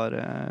der, og det var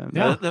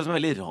Det er som en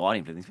veldig rar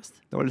innflyttingsfest.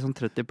 Det var liksom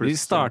 30 Vi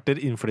pluss. starter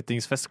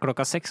innflyttingsfest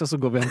klokka 6, og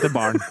så går vi hen til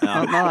baren.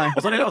 Ja. Nei.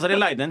 Og så har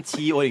de leid inn en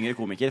 10 år yngre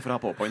komiker for å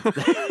ha påpoint.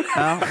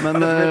 Ja, men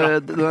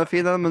den er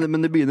fin,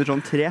 men det begynner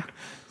sånn 3.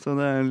 Så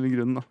det er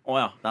grunnen, da. Å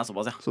ja, det er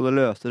såpass, ja. Så det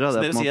løser seg, Så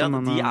det dere på sier en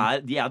at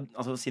måte. de er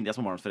altså, siden de er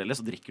småbarnsforeldre,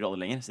 så drikker du alle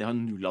lenger. Så de har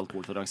null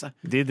alkoholtoleranse.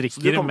 De Så du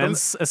drikker kommer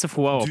mens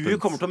SFO er Du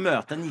åpent. kommer til å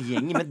møte en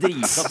gjeng med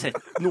drita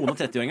noen og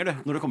 30-åringer du,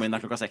 når du kommer inn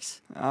der klokka 6.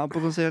 Ja,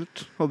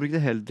 potensielt. Håper ikke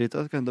det er helt dritt.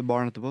 Jeg skal hente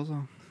barn etterpå, så.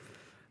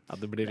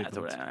 Ja, det blir Jeg litt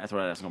tror det, vondt. jeg tror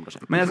det er det som kommer til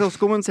å skje. Men jeg skal også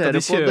Skal kommentere de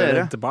på kjøre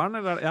dere. til baren,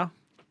 eller? Ja.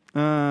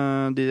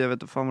 Jeg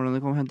vet faen hvordan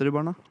de kommer og henter de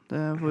barna.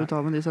 Det får vi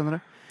ta med de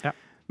senere. Ja.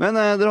 Men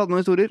dere hadde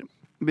noen historier.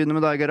 Begynner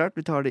med deg, Gerhard.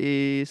 Vi tar det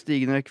i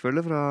stigende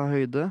rekkefølge fra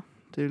høyde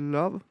til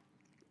lav.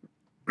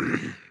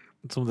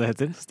 Som det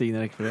heter.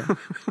 Stigende rekkefølge.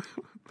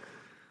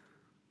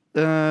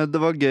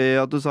 Det var gøy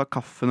at du sa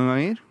kaffe noen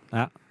ganger.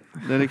 Ja.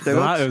 Det likte jeg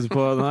Den godt. er øvd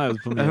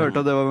på mye. Jeg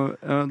hørte at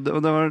det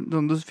var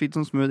sånn du fikk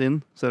sånn smooth inn,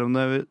 selv om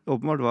det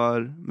åpenbart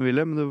var med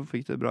vilje, men du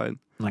fikk det bra inn.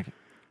 Ok.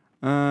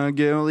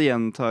 Gøy med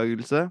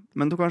gjentagelse,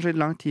 men det tok kanskje litt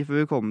lang tid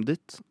før vi kom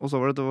dit. Og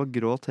så var det at det var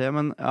grå te,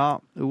 men ja,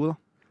 jo da.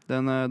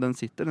 Den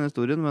sitter, den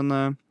historien, men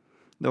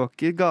det var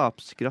ikke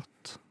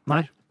gapskratt.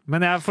 Nei.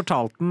 Men jeg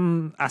fortalte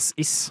den as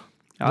is.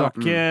 Ja,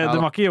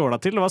 Den var ikke jåla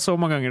til. Det var så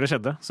mange ganger det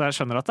skjedde. Så jeg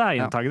skjønner at det er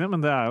gjentagende,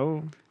 men det er jo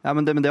Ja,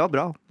 men det var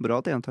bra. Bra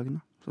til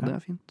gjentagende. Så det er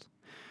fint.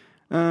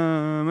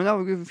 Men ja,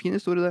 fin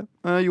historie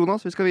det.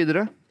 Jonas, vi skal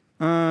videre.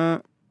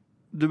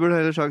 Du burde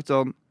heller sagt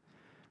sånn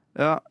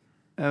ja,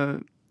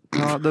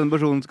 denne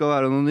personen skal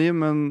være anonym,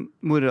 men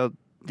mora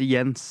til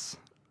Jens,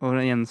 og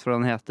Jens for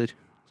han heter,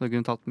 så jeg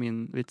kunne tatt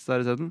min vits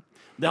der i stedet.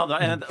 Det hadde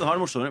vært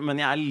morsommere, men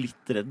jeg er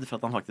litt redd for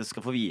at han faktisk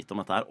skal få vite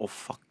om dette her, og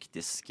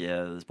faktisk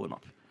spore meg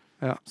opp.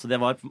 Ja. Så det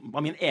var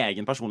min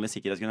egen personlige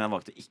sikkerhetsgrunn. Jeg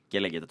valgte å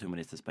ikke legge til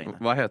humoristisk pengene.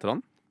 Hva heter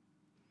han?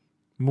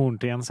 moren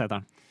til Jens heter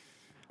han.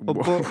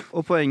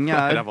 Og poenget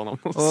er Ræva navn,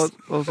 ass.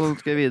 og så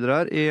skal jeg videre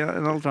her i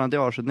en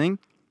alternativ avslutning.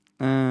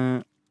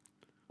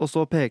 Og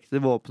så pekte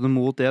de våpenet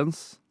mot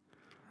Jens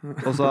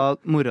og sa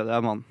at mora di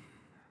er mann.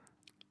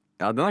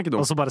 Ja, den er ikke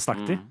dum. Og så bare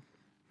stakk de.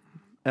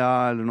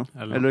 Ja, eller noe.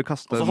 Eller- Eller Og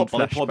kastet så en hoppa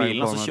de på flashbang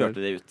bilen, og så han,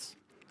 kjørte de ut.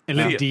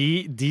 Eller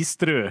de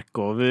strøk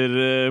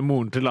over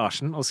moren til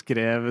Larsen og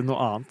skrev noe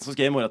annet. Så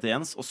skrev mora til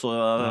Jens, og så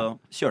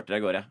kjørte de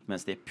av gårde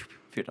mens de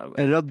fyrte av gårde.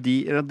 Eller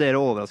at dere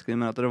overrasket dem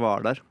med at dere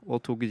var der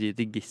og tok de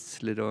til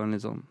gisler og en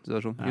litt sånn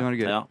situasjon. Det kunne være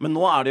gøy. Ja, men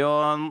nå er det jo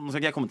Nå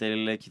skal ikke jeg komme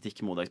til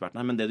kritikk mot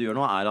ekspertene, men det du gjør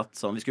nå, er at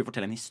sånn, vi skulle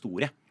fortelle en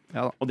historie.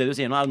 Ja da. Og det du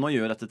sier nå, er at nå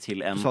gjør dette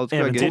til en Du sa det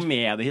skulle være gøy.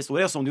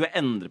 komediehistorie, som du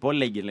endrer på og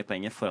legger inn litt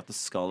penger for at det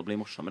skal bli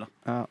morsommere.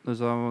 Ja, du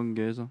sa det var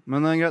gøy, så.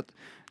 Men greit.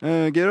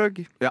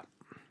 Georg, Ja.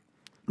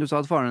 du sa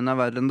at faren din er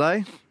verre enn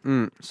deg.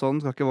 Sånn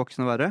skal ikke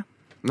voksne være.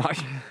 Nei.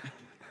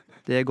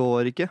 Det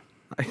går ikke.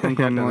 Sånn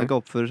kan man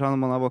ikke oppføre seg når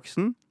man er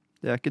voksen.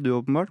 Det er ikke du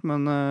åpenbart,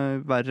 men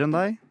verre enn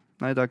deg?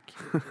 Nei takk.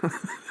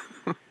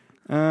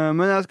 Men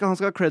han skal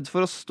ha creds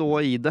for å stå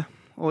i det,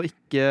 og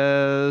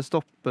ikke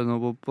stoppe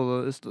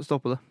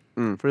stoppe det.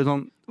 Fordi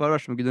sånn, hva er det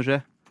verste som kunne skje?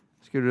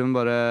 Skulle hun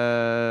bare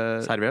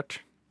Servert.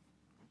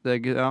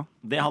 ja,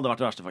 Det hadde vært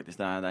det verste, faktisk.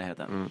 Det er helt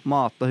enig.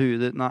 mata huet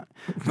ditt? Nei.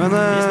 Men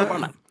Vi stopper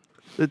den der.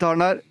 vi tar den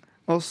der.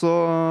 Og så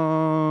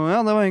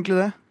ja, det var egentlig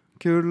det.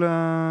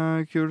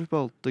 Kul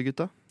spalte,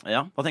 gutta.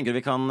 Ja, hva tenker du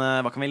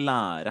hva kan vi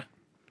lære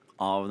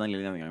av den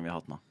lille gjennomgangen vi har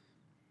hatt nå?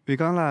 Vi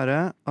kan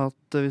lære at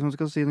hvis man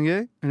skal si noe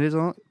gøy, litt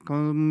sånn,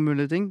 kan man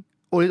mulige ting,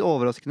 og litt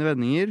overraskende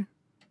vendinger.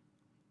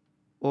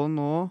 Og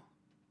nå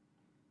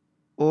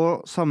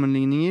og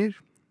sammenligninger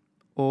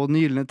og den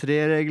gyllene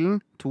tre-regelen.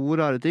 2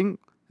 rare ting,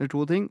 eller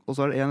 2 ting, og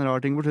så er det 1 rar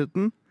ting på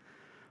slutten.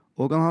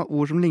 Og kan ha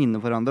ord som ligner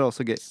for hverandre,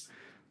 også gøy.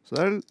 Så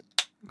der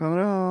kan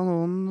dere ha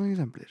noen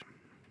eksempler.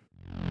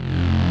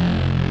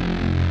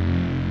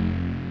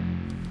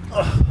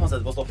 Han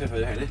setter på stopp før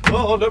jeg heller.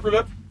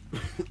 Løp.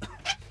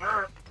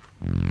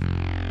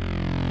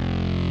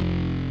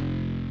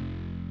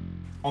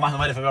 Nei, nå var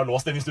jeg redd for vi har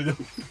låst den i studio.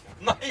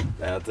 Nei!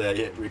 Det er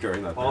et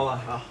recurring der. Ja.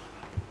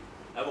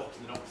 Jeg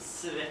våkner opp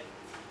svett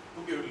på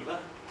gulvet.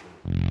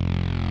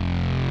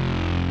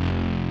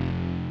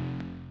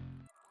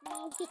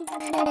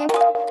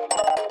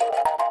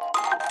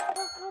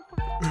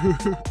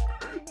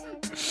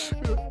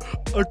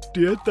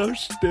 Artighet er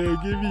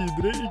steget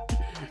videre.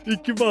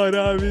 Ikke bare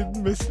er vi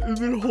den mest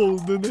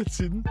underholdende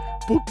nettsiden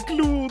på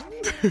kloden.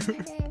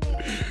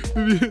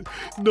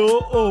 Nå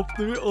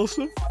åpner vi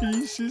også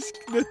fysisk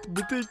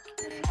nettbutikk.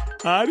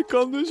 Her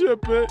kan du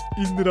kjøpe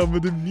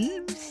innrammede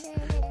memes,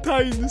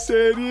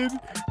 tegneserier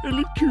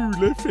eller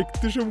kule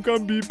effekter som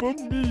kan by på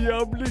mye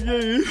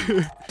ablegøyer.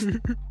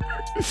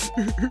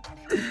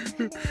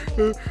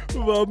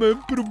 Hva med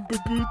en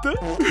prompepute?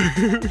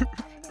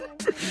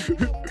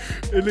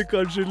 Eller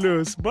kanskje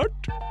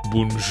løsbart?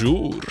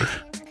 Bonjour.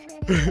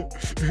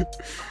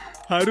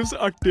 Her hos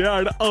Artige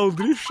er det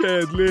aldri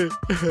kjedelig.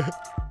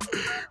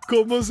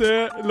 Kom og se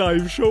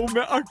liveshow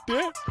med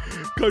Artige.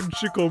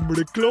 Kanskje kommer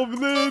det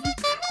klovner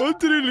og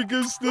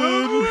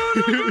tryllekunstner.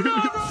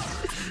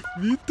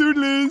 Vi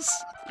tulles.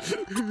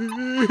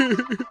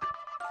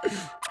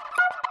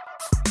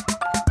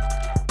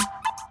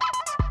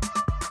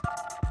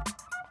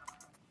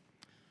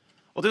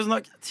 Og tusen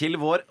takk til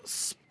vår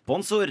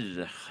sponsor.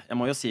 Jeg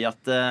må jo si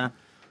at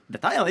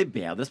dette er en av de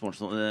bedre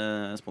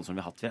sponsorene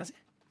vi har hatt, vil jeg si.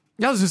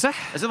 Ja, det synes jeg. Jeg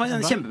synes det var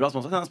en kjempebra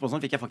sponsor. Denne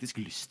sponsoren fikk jeg faktisk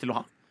lyst til å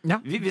ha. Ja.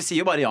 Vi sier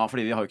jo bare ja,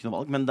 fordi vi har jo ikke noe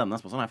valg, men denne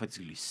sponsoren har jeg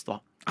faktisk lyst til å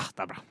ha.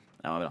 Det er bra.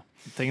 Det var bra.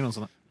 Trenger noen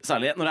sånne.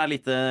 Særlig når det er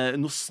litt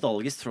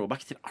nostalgisk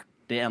throwback til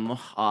Artig ennå.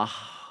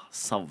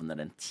 Savner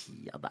den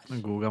tida der. Den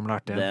gode gamle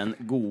Artige. Den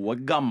gode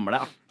gamle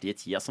artige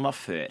tida som var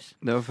før.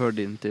 Det var før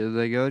din tid,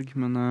 Georg,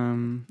 men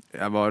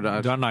Jeg var der.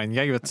 Du er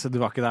 9gag, vet du. Du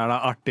var ikke der da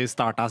Artig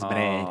startet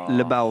sprer. Alt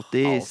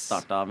Lebautis.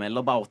 starta med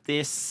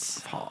Lebautis.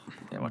 Faen,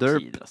 det var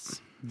Derp. tider, ass.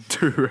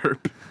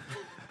 Derp.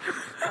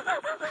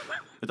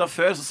 Vet du,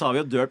 før så sa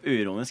vi jo derp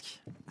uironisk.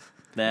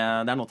 Det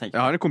er noe å tenke på.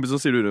 Jeg har en kompis som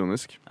sier det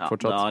uironisk. Ja,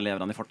 Fortsatt. da lever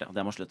han i fortida.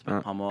 Det må slutte med.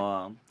 Ja.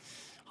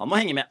 Han må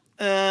henge med.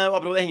 Og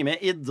apropos henge med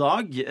i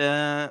dag,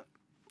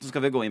 så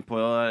skal vi gå inn på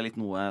litt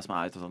noe som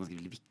er ganske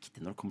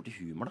viktig når det kommer til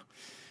humor. Da.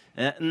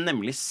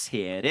 Nemlig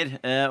serier.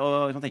 Og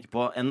vi kan tenke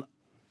på en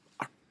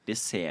artig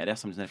serie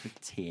som liksom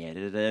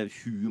reflekterer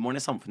humoren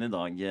i samfunnet i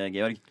dag,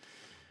 Georg.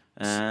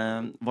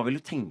 Hva vil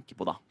du tenke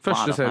på da? Hva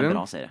Første er det som er serien? en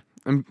bra serie?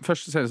 En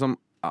første serie som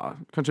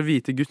kanskje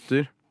hvite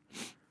gutter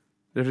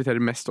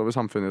reflekterer mest over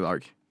samfunnet i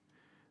dag.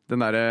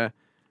 Den derre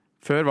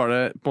Før var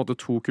det på en måte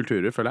 2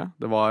 kulturer, føler jeg.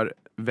 Det var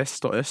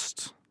vest og øst.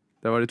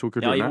 Det var de 2 Ja,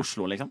 kulturene. i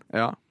Oslo, liksom.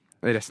 Ja,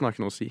 resten har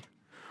ikke noe å si.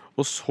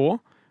 Og så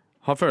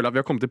føler jeg at vi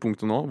har kommet til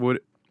punktet nå hvor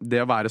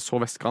det å være så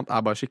vestkant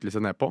er bare skikkelig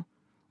sett ned på.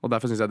 Og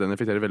derfor synes jeg den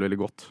reflekterer veldig, veldig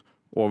godt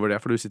over det.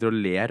 For du sitter og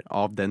ler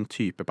av den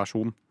type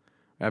person.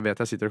 Jeg vet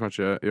jeg sitter og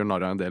kanskje gjør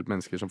narr av en del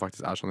mennesker som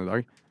faktisk er sånn i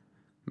dag.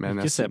 Men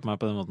Ikke se på meg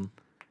på den måten.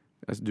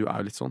 du er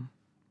jo litt sånn.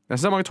 Jeg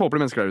synes det er mange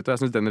tåpelige mennesker der ute. Jeg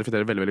synes den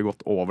reflekterer veldig, veldig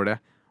godt over det.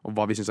 Og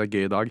hva vi synes er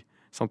gøy i dag.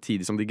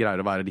 Samtidig som de greier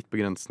å være litt på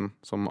grensen,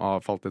 som har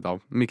falt litt av.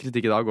 Mye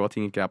kritikk i dag, og at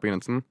ting ikke er på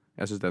grensen.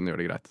 Jeg synes den gjør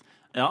det greit.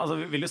 Ja, altså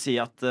vil du si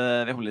at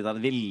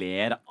vi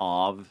ler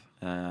av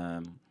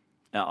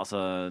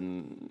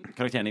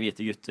karakterene i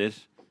Hvite gutter,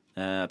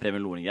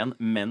 Preben Loringen,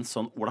 men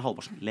sånn Ola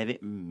Halvorsen lever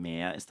vi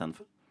med i stedet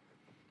for?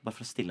 Bare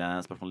for å stille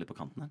spørsmålet litt på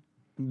kanten her.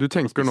 Du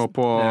tenker nå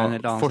på Det er en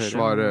helt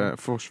annen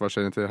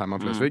forsvarsserien til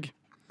Herman Flesvig.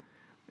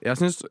 Jeg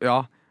synes,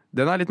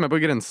 den er litt mer på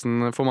grensen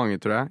for mange,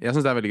 tror jeg. Jeg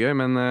synes det er veldig gøy,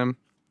 men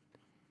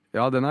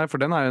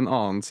den er en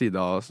annen side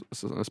av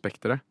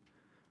spekteret.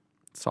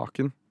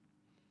 Saken.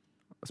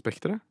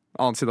 Spekteret?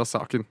 Annen side av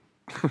saken.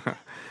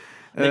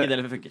 Begge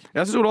deler funker.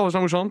 Jeg synes Ola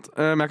Halvorsen er morsomt,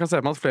 men jeg kan se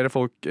på meg at flere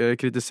folk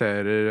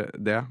kritiserer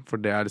det, for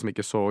det er liksom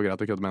ikke så greit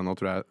å kødde med nå,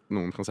 tror jeg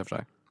noen kan se for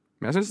seg.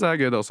 Men jeg synes det er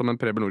gøy det også, men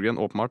Preben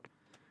Loringen, åpenbart,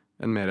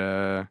 en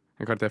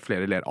karakter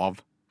flere ler av,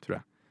 tror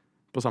jeg.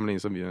 På samme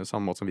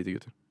måte som Hvite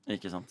gutter.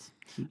 Ikke sant.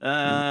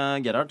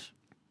 Gerhard,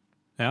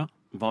 Ja.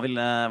 hva vil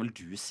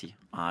du si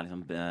er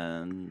liksom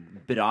en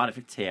bra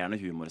reflekterende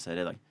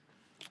humorserie i dag?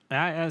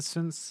 Jeg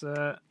syns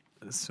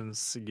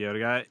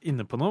Georg er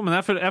inne på noe, men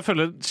jeg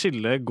føler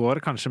skillet går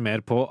kanskje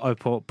mer på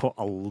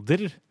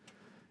alder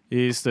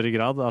i større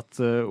grad. At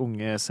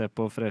unge ser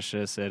på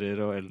freshe serier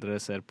og eldre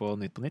ser på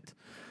Nytt på Nytt.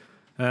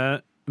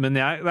 Men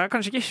det er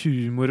kanskje ikke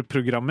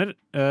humorprogrammer,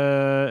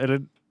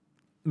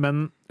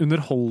 men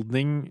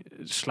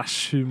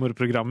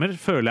underholdning/humorprogrammer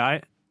føler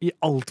jeg i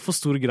altfor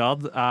stor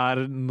grad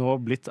er nå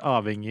blitt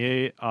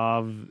avhengig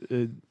av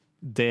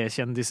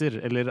D-kjendiser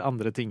eller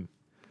andre ting.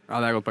 Ja,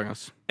 det er godt poeng,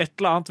 ass. Et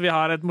eller annet, vi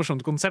har et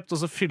morsomt konsept, og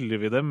så fyller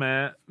vi det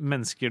med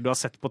mennesker du har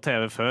sett på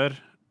TV før,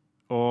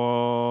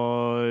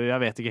 og jeg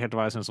vet ikke helt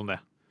hva jeg synes om det.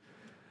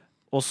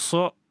 Og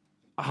så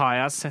har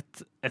jeg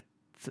sett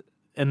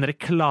en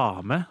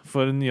reklame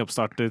for en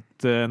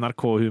nyoppstartet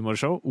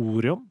NRK-humorshow,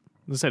 Orion.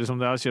 Det ser ut som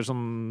det har kjørt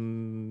sånn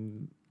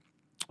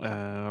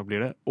hva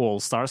blir det?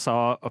 All-Stars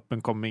av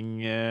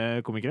up-and-coming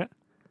komikere.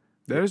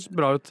 Det høres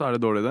bra ut. Er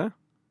det dårlig, det?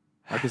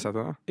 Jeg har ikke sett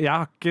det. Jeg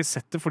har ikke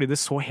sett det fordi det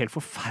så helt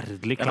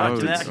forferdelig Er klart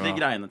ut. ikke det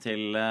greiene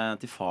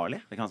til Farley?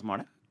 Det kan han som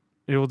har det?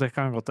 Jo, det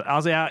kan godt.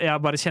 Altså,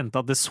 jeg bare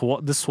kjente at det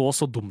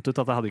så dumt ut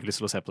at jeg hadde ikke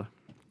lyst til å se på det.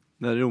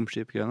 Det er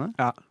romskipgreiene?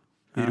 Ja,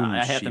 jeg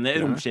er helt enig.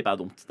 Romskip er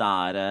dumt. Det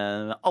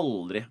er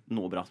aldri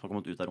noe bra som har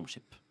kommet ut av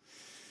romskip.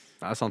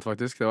 Det er sant,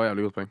 faktisk. Det var et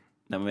jævlig godt poeng.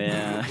 Det må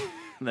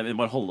vi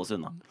bare holde oss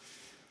unna.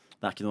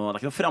 Det er ikke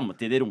noe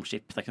framtid i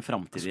romskip. Det er ikke noe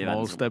framtid i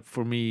Small step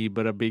for me,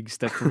 but a big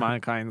step for my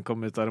kind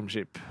kom ut av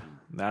romskip.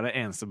 Det er det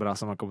eneste bra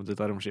som har kommet ut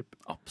av romskip.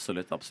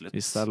 Absolutt.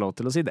 Hvis det er lov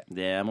til å si det.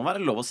 Det må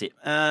være lov å si.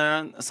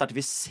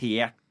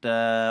 Sertifisert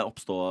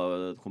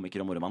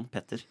oppstå-komiker og moromann,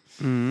 Petter.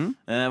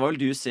 Hva vil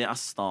du si er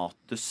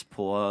status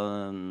på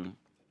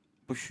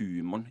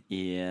humoren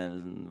i,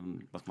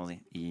 hva skal man si,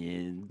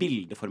 i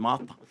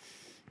bildeformat, da?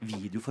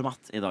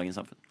 Videoformat i dagens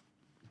samfunn?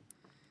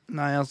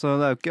 Nei, altså,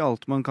 det er jo ikke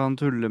alt man kan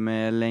tulle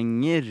med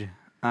lenger.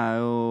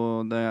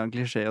 Det er en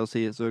klisjé å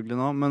si selvfølgelig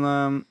nå, men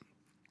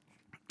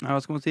hva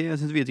skal man si? Jeg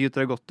synes Hvite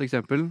gutter er et godt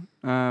eksempel,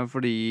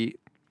 fordi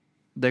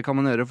det kan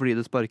man gjøre fordi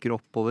det sparker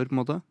oppover, på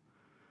en måte.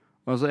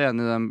 Og jeg er så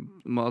enig i dem,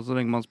 så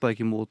lenge man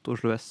sparker mot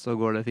Oslo S, så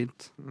går det fint.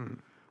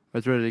 Og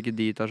jeg tror heller ikke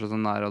de tar seg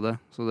sånn nær av det,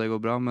 så det går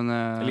bra, men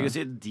Jeg liker å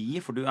si de,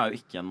 for du er jo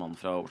ikke en mann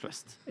fra Oslo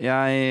Vest.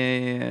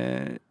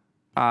 Jeg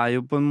er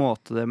jo på en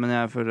måte det, men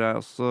jeg føler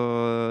jeg også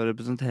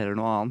representerer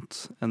noe annet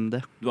enn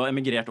det. Du har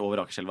emigrert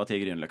over Akerselva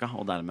til Grünerløkka,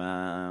 og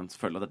dermed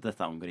føler du at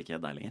dette angår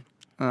ikke deg lenger?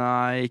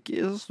 Nei, ikke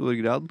i så stor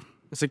grad.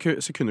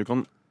 Sekunder du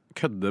kan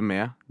kødde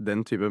med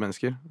den type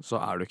mennesker,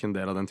 så er du ikke en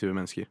del av den type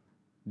mennesker.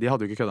 De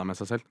hadde jo ikke kødda med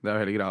seg selv. Det er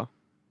jo hele greia.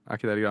 Er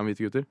ikke det greia med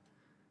hvite gutter?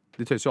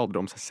 De tøyser jo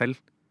aldri om seg selv.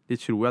 De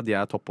tror at de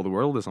er top of the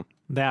world, liksom.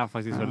 Det er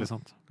faktisk veldig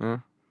sant. Ja.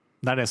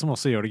 Det er det som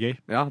også gjør det gøy.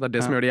 Ja, det er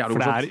det som gjør det jævlig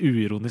For det morsomt. er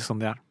uironisk som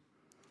de er.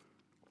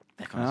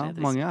 Ja,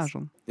 mange er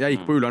sånn. Jeg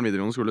gikk på Ullern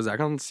videregående skole, så jeg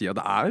kan si at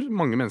det er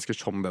mange mennesker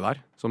som det der.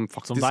 Som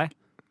faktisk... Som deg.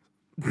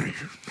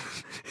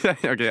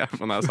 Ok,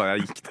 men jeg sa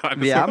jeg gikk der.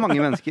 Vi er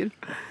mange mennesker.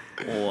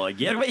 Og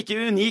Georg var ikke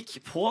unik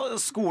på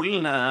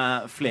skolen.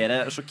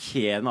 Flere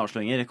sjokkerende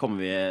avsløringer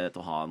kommer vi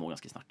til å ha nå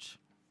ganske snart.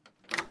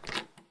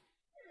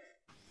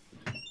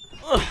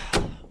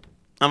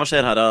 Hva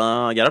skjer her,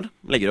 Gerhard?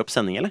 Legger du opp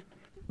sending, eller?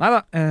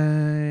 Neida,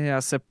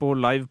 jeg ser på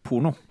live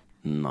porno.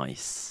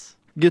 Nice.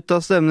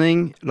 Guttas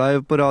stemning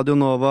live på Radio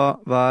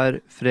Nova hver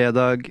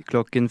fredag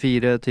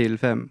 4 til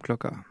 5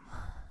 klokka.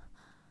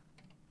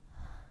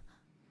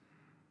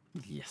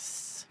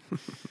 Yes.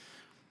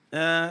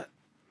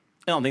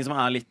 En annen ting som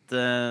er litt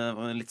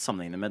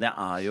sammenhengende med det,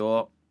 er jo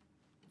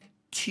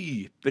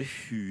typer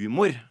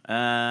humor.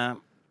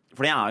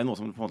 For det er jo noe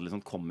som på en måte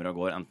liksom kommer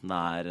og går, enten det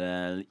er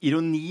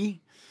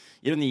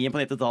ironien på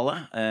 90-tallet,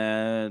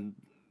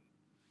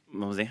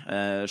 må man si,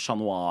 Chat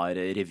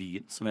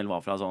Noir-revyen, som vel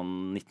var fra sånn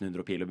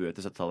 1900 og pil og bue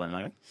til 70-tallet en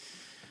gang.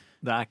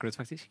 Det er accurate,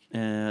 faktisk.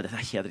 Dette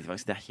er helt riktig,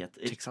 faktisk. Det er helt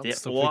riktig.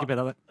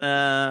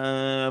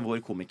 Og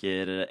vår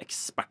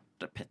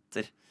komikerekspert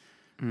Petter.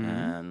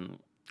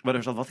 Hva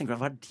tenker du,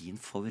 hva er din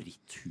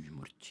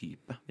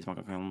favoritthumortype, hvis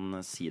man kan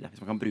si det,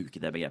 hvis man kan bruke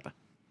det begrepet?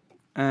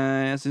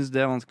 Jeg synes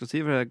det er vanskelig å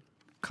si, for jeg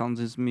kan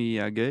synes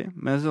mye er gøy.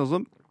 Men jeg synes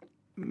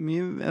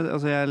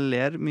også jeg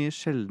ler mye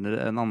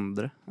sjeldnere enn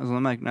andre. Altså,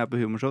 jeg merker når jeg er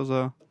på humorshow, så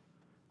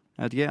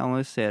jeg vet ikke, jeg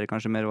analyserer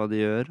kanskje mer hva de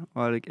gjør, og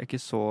det er ikke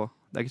så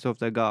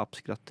ofte jeg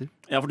gapskratter.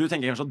 Ja, for du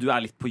tenker kanskje at du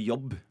er litt på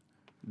jobb.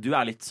 Du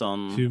er litt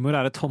sånn... Humor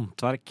er et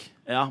håndverk.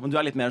 Ja, men du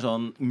er litt mer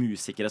sånn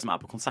musikere som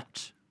er på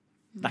konsert.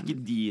 Det er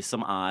ikke de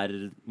som er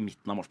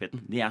midten av morsbiten.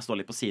 De står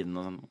litt på siden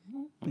og sånn.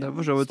 Det er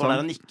for så vidt står der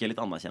sant. og nikker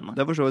litt anerkjennende.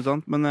 Det er for så vidt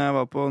sant, men jeg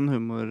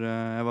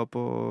var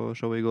på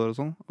show i går og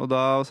sånn, og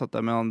da satt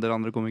jeg med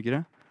andre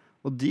komikere,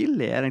 og de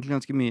ler egentlig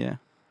ganske mye.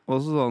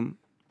 Også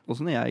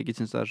når jeg ikke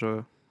synes det er så...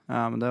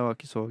 Ja, men det var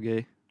ikke så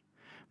gøy.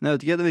 Men jeg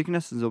vet ikke, det virker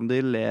nesten som de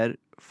ler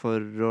for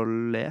å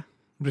le.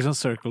 Det blir sånn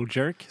circle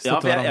jerk. Ja,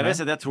 for jeg vil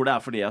si det, jeg tror det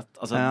er fordi at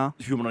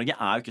Humor-Norge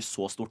er jo ikke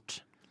så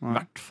stort. I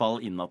hvert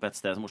fall innad på et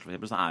sted som Oslo,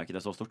 så er jo ikke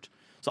det så stort.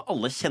 Så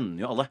alle kjenner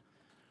jo alle.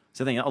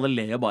 Så jeg tenker alle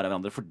ler jo bare av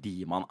hverandre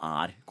fordi man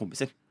er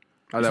kompiser.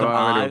 Ja, det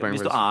var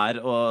hvis du er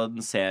og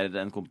ser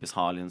en kompis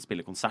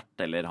spille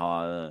konsert eller ha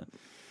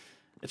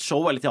et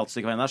show eller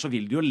teaterstykke, så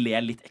vil du jo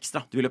le litt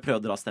ekstra. Du vil jo prøve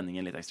å dra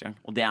stemningen litt ekstra gang.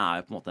 Og det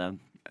er jo på en måte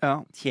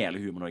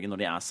hele Humor-Norge når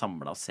de er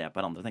samlet og ser på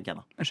hverandre, tenker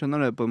jeg da. Jeg skjønner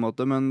det på en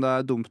måte, men det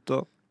er dumt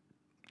å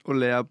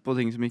le på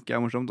ting som ikke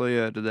er morsomt, og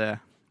gjøre det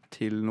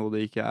til noe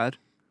det ikke er.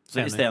 Så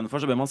i stedet for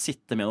så bør man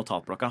sitte med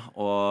notatblokka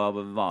og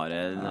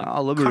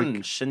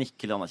kanskje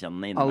nikke litt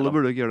anerkjennende innimellom. Alle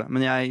burde ikke gjøre det,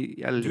 men jeg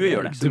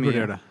ler ikke så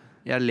mye.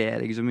 Jeg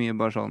ler ikke så mye,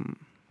 bare sånn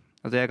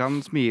at jeg kan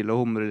smile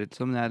og humre litt,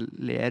 men jeg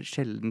ler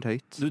sjelden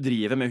høyt. Du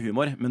driver med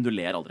humor, men du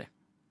ler aldri.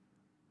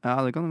 Ja,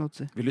 det kan du godt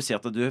si. Vil du si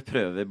at du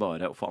prøver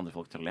bare å få andre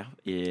folk til å le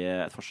i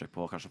et forsøk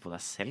på å kanskje få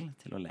deg selv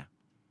til å le?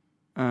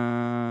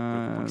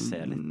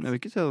 Jeg vil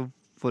ikke si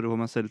for å få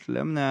meg selv til å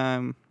le, men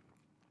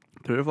jeg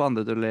Prøver å få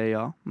andre til å le,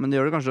 ja. Men det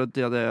gjør det kanskje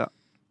til at jeg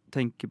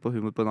tenker på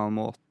humor på en annen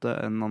måte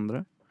enn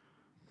andre.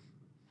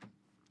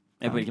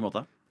 På hvilken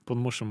måte? På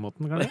den morsomme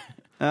måten, kanskje?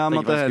 Ja, men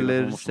Tenker at jeg faktisk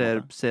heller på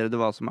morsom ser det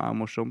hva som er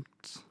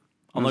morsomt.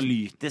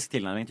 Analytisk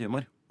tilnærming til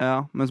humor.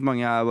 Ja, mens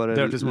mange er bare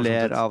Det hørtes morsomt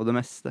ler ut. av det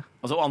meste.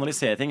 Altså Å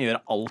analysere ting gjør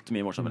alt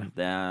mye morsommere.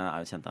 Det er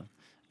jo kjent den.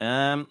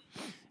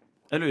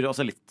 Jeg lurer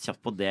også litt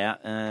kjapt på det.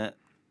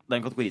 Det er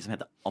en kategori som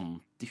heter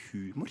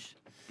antihumor.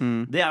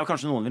 Det er jo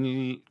kanskje noen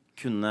vil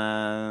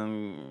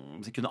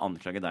kunne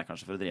anklage deg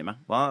kanskje for å drive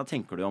med. Hva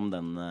tenker du om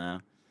den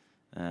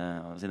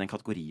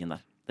kategorien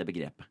der? Det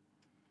begrepet.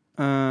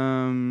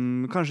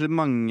 Kanskje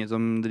mange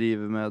som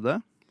driver med det,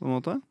 på en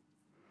måte.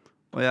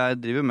 Og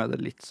jeg driver med det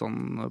litt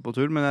sånn på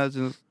tull, men jeg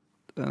synes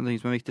en ting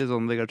som er viktig,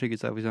 sånn Vegard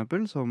Tryggeseid for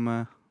eksempel, som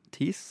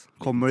Tis,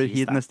 kommer Tis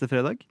hit der. neste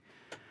fredag,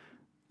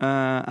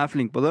 er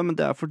flink på det, men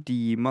det er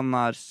fordi man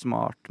er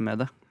smart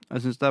med det.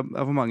 Jeg synes det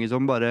er for mange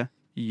som bare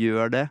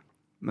gjør det,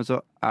 men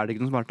så er det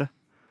ikke noe smarte.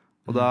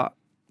 Og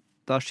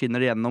da skinner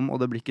det gjennom,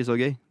 og det blir ikke så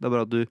gøy. Det er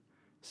bare at du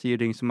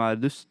sier ting som er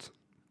dust.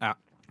 Ja.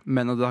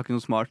 Men at du har ikke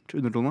noe smart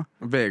undertone.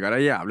 Vegard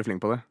er jævlig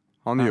flink på det.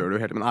 Han gjør det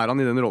jo hele. Men er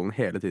han i den rollen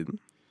hele tiden?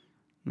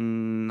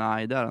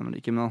 Nei, det er han vel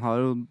ikke, men han har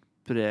jo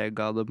preg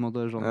av det, på en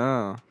måte. Sånn.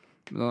 Ja.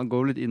 Men han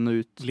går litt inn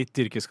og ut.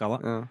 Litt yrkesskala.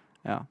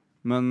 Ja.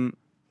 Men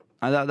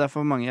nei, det er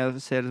for mange.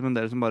 Jeg ser liksom en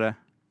del som bare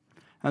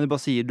de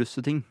bare sier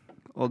dusse ting.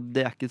 Og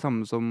det er ikke det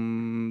samme som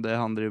det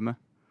han driver med.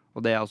 Og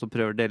det jeg også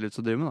prøver delvis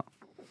å drive med, da.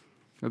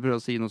 Jeg prøver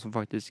å si noe som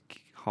faktisk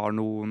har en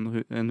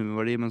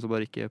humorverdi, men som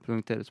bare ikke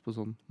presenteres på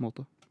sånn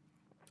måte.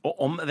 Og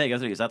om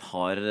Vegard Tryggeseid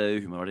har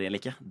humorverdi eller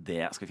ikke,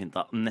 det skal vi finne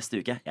ut av neste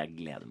uke. Jeg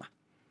gleder meg.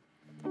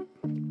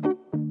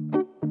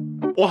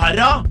 Å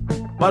herra!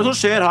 Hva er det som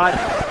skjer her?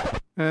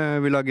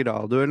 Vi lager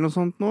radio eller noe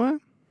sånt nå.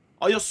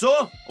 Jaså?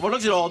 Og hva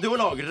slags radio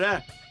lager dere?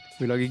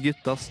 Vi lager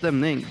Guttas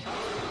stemning.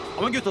 Ja,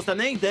 men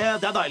guttastemning, det er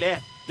deilig.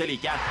 Det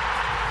liker jeg.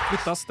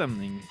 Guttas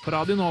stemning på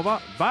Radio Nova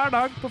hver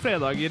dag på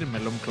fredager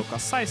mellom klokka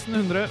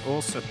 1600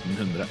 og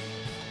 1700.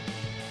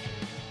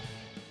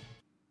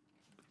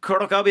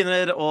 Klokka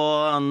begynner å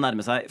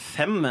nærme seg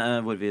 5,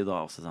 hvor vi da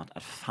også snart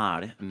er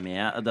ferdig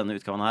med denne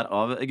utgaven her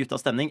av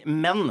Guttas stemning.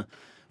 Men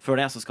før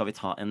det så skal vi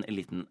ta en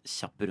liten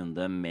kjapp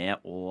runde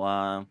med å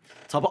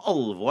ta på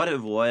alvor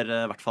vår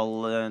i hvert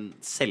fall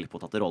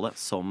selvpåtatte rolle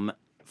som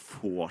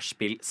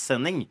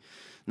vorspiel-sending.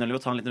 Nemlig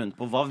å ta en liten runde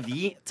på hva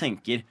vi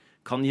tenker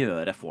kan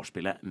gjøre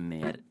vorspielet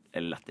mer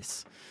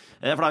lættis.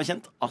 For det er jo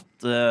kjent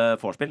at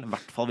vorspiel, i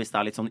hvert fall hvis det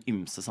er litt sånn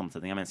ymse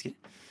sammensetning av mennesker,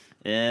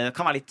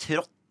 kan være litt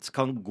trått,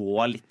 kan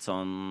gå litt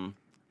sånn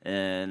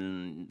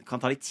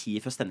kan ta litt tid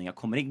før stemninga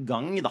kommer i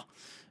gang, da.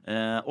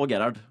 Og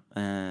Gerhard,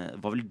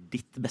 hva vil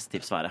ditt beste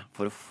tips være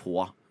for å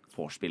få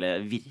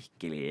vorspielet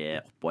virkelig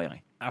opp og i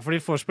gang? Ja,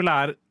 fordi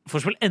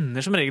vorspiel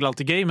ender som regel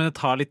alltid gøy, men det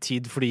tar litt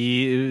tid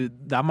fordi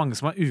det er mange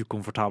som er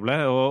ukomfortable,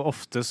 og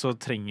ofte så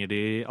trenger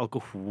de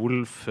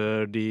alkohol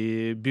før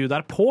de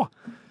bjuder på.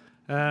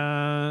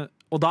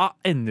 Og da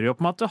ender det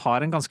opp med at du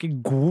har en ganske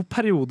god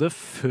periode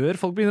før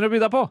folk begynner å by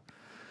deg på.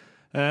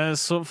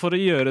 Så for å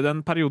gjøre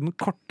den perioden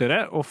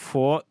kortere og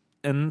få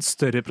en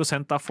større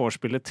prosent av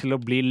vorspielet til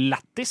å bli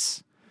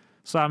lættis,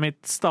 så er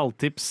mitt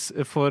stalltips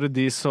for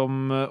de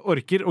som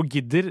orker og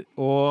gidder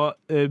å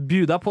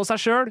by deg på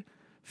seg selv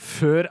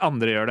før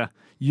andre gjør det.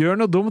 Gjør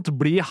noe dumt,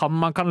 bli han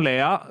man kan le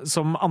av,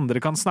 som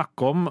andre kan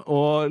snakke om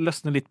og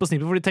løsne litt på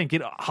snippet, for de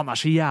tenker han er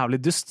så jævlig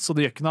dust, så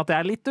det gjør ikke noe at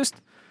jeg er litt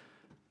dust.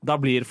 Da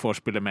blir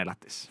vorspielet mer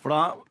lættis. For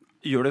da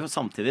gjør det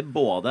samtidig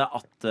både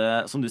at,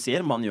 som du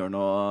sier, man gjør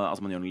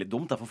noe litt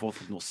dumt, derfor får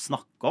folk noe å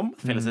snakke om.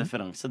 Felles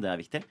referanse, det er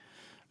viktig.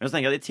 Men så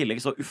tenker jeg at i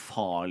tillegg så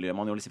ufarliggjør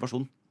man jo litt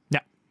situasjonen.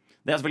 Ja.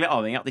 Det er selvfølgelig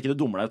avhengig av at ikke du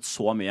dummer deg ut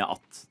så mye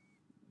at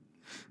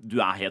du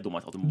er helt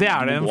dummet. At det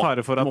er det en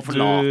fare for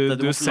at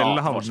du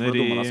selv havner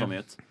i...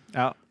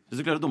 Ja. Hvis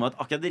du klarer å dumme deg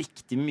ut akkurat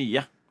riktig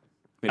mye,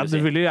 du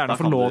vil jo gjerne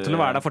få lov til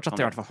å være der fortsatt,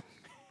 i hvert fall.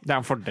 Det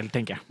er en fordel,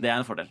 tenker jeg. Det er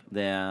en fordel,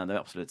 det vil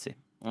jeg absolutt si.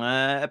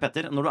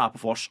 Petter, når du er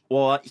på vors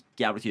og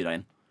ikke er blitt hyret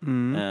inn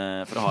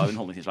for å ha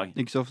underholdningsinnslag,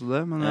 ikke så ofte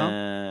det, men ja.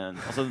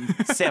 Altså,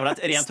 se for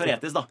deg rent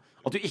teoretisk da,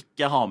 at du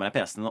ikke har med deg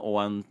PC-en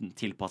og en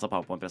tilpasset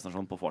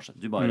PowerPoint-presentasjon på vorset.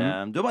 Du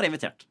er bare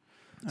invitert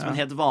som en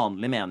helt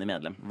vanlig menig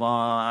medlem. Hva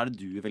er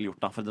det du ville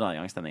gjort da for å dra i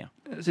gang stemninga?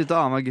 Sitte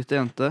av meg gutt og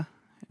jente.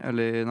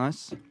 Eller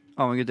nice.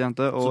 Av meg gutt og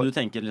jente. Og så du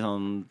tenker litt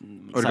sånn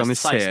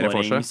organisere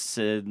vorset?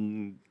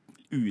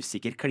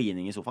 Usikker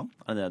klining i sofaen?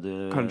 Er det det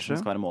som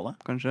skal være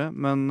målet? Kanskje,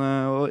 men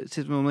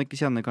sitte med noen man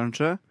ikke kjenner,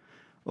 kanskje.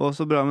 Og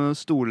så bra med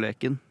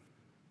stolleken.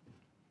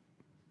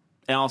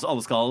 Ja, altså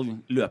alle skal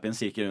løpe i en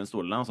sirkel rundt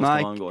stolene, og så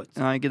skal man gå ut.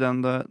 Nei, ikke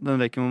den.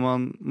 Den leken hvor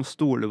man må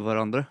stole på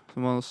hverandre.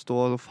 Så man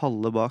står og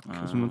faller bak,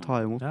 og så må man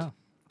ta imot. Ja.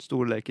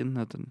 Stolleken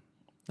heter den.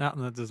 Ja,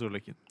 den heter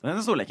stolleken.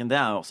 Den stolleken, det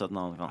er jo også et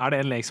navn. Er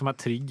det en lek som er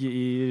trygg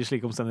i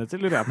slike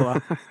omstendigheter? Lurer jeg på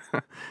det.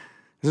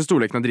 Jeg synes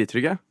stolleken er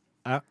drittrygge.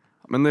 Ja.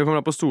 Men det kommer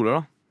da på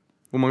stoler, da.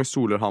 Hvor mange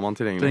stoler har man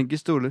tilgjengelig? Trenger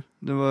ikke stoler.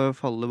 Du må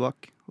falle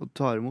bak og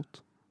ta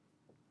imot.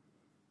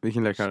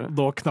 Hvilken lek er det?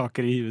 Da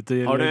knaker det i huet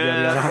til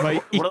Han var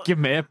ikke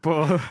med på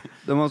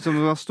Det må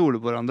stole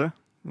på hverandre.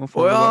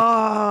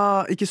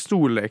 Åja! Ikke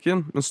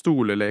stolleken, men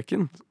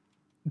stoleleken.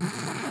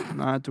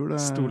 Nei, jeg tror det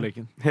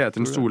Storleken. Heter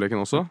den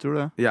Storleken også? Jeg tror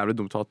det. Jævlig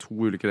dumt å ha 2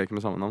 ulike leker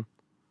med samme navn.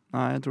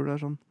 Nei, jeg tror det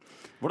er sånn.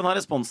 Hvordan har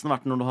responsen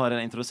vært når du har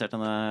introdusert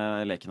denne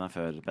leken her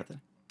før, Petter?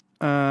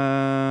 Jeg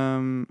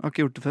har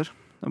ikke gjort det før.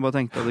 Jeg bare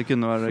tenkte at det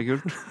kunne være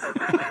kult.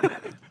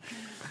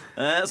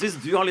 Så hvis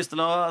du har lyst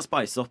til å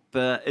spice opp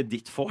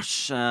ditt vors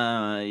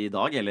i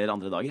dag eller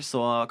andre dager,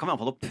 så kan vi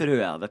anbefale å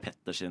prøve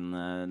Petter sin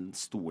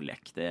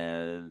storlek. Det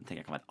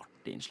tenker jeg kan være et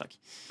artig innslag.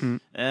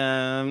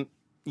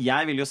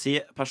 Jeg vil jo si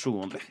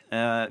personlig,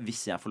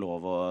 hvis jeg får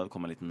lov å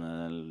komme en liten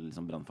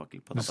liksom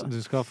brannfakkel på dette. Du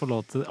skal få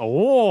lov til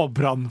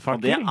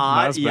brannfakkel!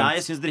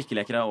 Jeg synes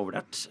drikkeleker er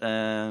overlært.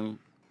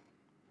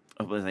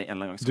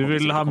 Du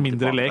vil ha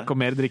mindre lek og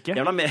mer drikke?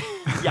 Jeg vil ha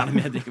gjerne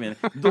mer drikke og mer.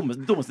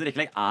 Dummeste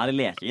drikkelek er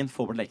lekingen.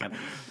 Få bort lekene.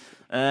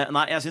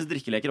 Nei, jeg synes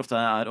drikkeleker ofte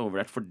er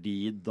overvurdert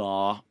fordi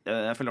da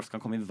jeg føler ofte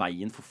kan komme i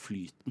veien for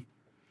flyten.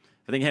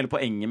 Jeg tenker Hele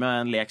poenget med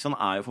en lek sånn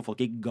er jo å få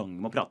folk i gang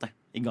med å prate.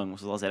 I gang med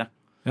å sosialisere.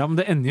 Ja, men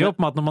det ender jo opp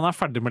med at når man er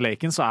ferdig med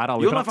leken, så er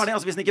alle jo, ferdig,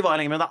 altså, hvis den ikke varer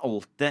lenger, men det er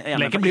alltid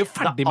leken blir jo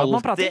ferdig med at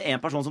man prater. Det er alltid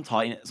en person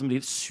som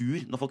blir sur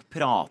når folk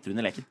prater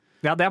under leken.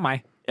 Ja, det er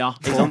meg. Ja,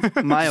 ikke sant?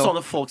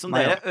 Sånne folk som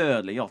dere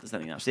ødelegger alltid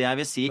stemningen her. Så jeg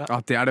vil si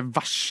det er det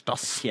verste,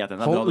 ass.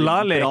 La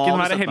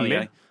leken være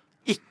hellig.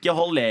 Ikke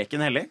hold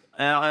leken hellig.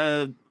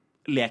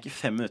 Lek i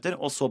 5 minutter,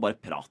 og så bare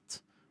prat.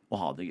 Og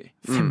ha det gøy.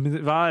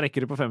 Hva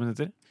rekker du på 5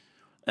 minutter?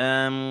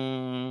 Jeg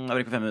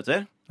rekker på 5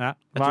 minutter. Ja.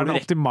 Hva er den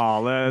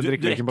optimale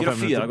drikkeleken på 5 minutter? Du rekker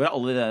å fyre av gårde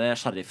alle de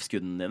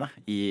sheriffskuddene dine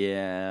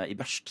i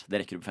børst. Det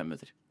rekker du på 5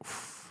 minutter.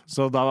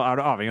 Så da er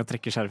du avhengig av å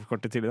trekke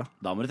sheriffkortet tidlig, da?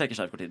 Da må du trekke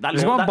sheriffkortet tidlig. Det er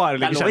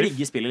lov å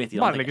rigge spillet litt.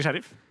 Bare legge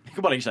sheriff?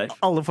 Ikke bare legge sheriff.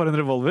 Alle får en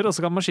revolver, og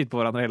så kan man skyte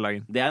på hverandre hele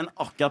dagen. Det er en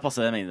akkurat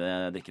passe mengde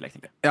drikkelek,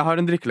 tenker jeg. Jeg har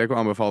en drikkelek å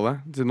anbefale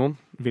til noen.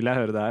 Vil jeg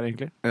høre det her,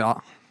 egentlig? Ja.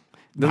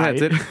 Den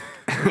heter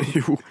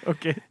Jo.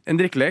 Okay. En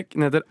drikkelek.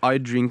 Den heter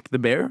I Drink the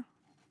Bear.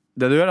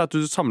 Det du gjør, er at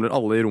du samler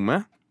alle i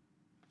rommet.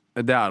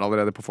 Det er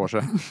allerede på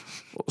vorset.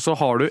 Så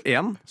har du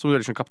en som du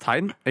velger som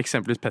kaptein,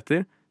 eksempelvis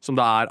Petter, som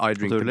da er I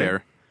Drink the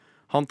Bear.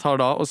 Han tar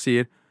da og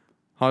sier,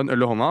 har en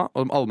øl i hånda,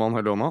 og alle mann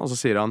har øl i hånda, og så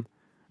sier han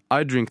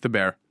I drink the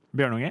bear.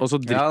 Bjørnunge. Og så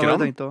drikker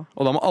han,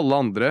 og da må alle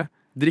andre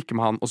drikke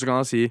med han. Og så kan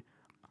han si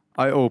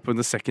I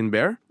open the second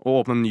bear,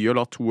 og åpne en ny øl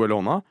og ha 2 øl i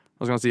hånda.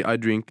 Og så kan han si I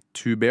drink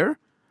 2 bear,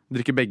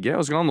 drikke begge.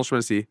 Og så kan han også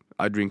vel si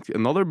I drink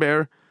another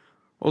bear.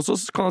 Og så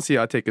kan han si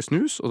I take a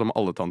snus, og da må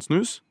alle ta en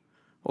snus.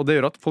 Og det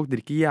gjør at folk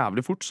drikker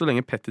jævlig fort, så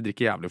lenge Petter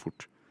drikker jævlig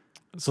fort.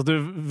 Så du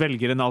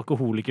velger en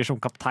alkoholiker som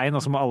kaptein,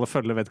 og så må alle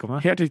følge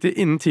vedkommende? Helt riktig.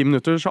 Innen 10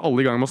 minutter så er alle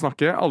i gang med å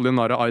snakke. Alle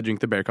narrer I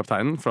drink the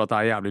bear-kapteinen for at det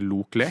er jævlig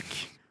lok lek.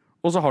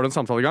 Og så har du en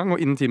samtale i gang,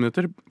 og innen 10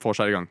 minutter får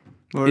seg i gang.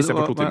 Hva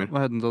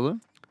het den, sa du?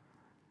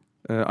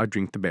 I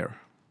drink the bear.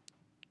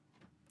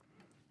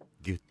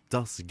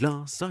 Guttas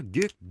glasa,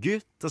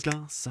 guttas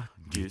glasa,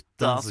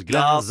 Guttas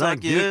glasa,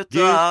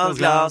 guttas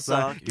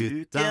glasa,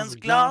 ukens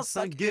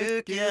glasa,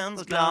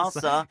 gukens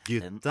glasa.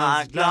 Den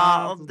er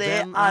glad,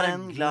 det er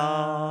en glad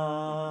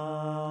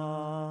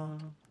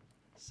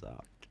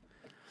sak.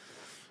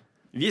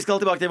 Vi skal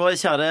tilbake til vår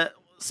kjære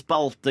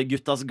spalte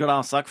Guttas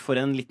gladsak for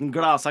en liten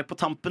gladsak på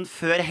tampen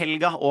før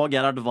helga. Og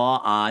Gerhard, hva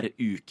er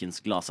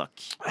ukens gladsak?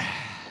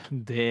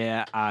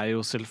 Det er jo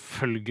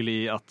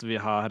selvfølgelig at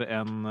vi har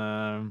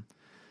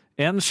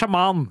en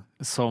sjaman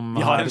som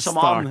har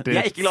startet. Det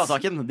er ikke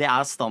gladsaken, det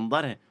er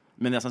standard.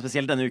 Men det som er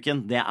spesielt denne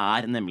uken, det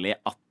er nemlig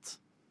at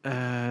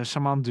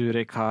sjaman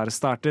Durek har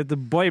startet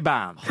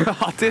boyband.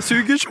 Det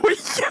suger så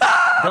jævlig!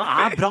 Den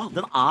er bra,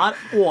 den er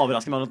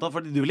overraskende.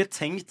 Fordi du ville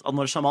tenkt at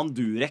når sjaman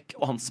Durek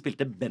og han som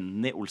spilte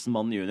Benny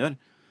Olsenmannen junior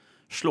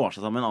slår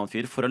seg sammen med en annen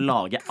fyr for å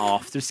lage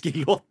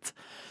afterski-låt,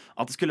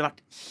 at det skulle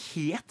vært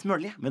helt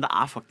mulig. Men det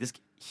er faktisk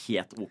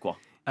helt ok.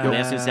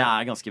 Det synes jeg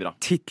er ganske bra.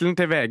 Titlen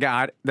til VG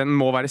er den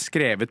må være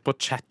skrevet på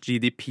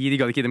ChatGDP.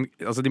 Den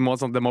må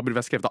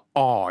være skrevet av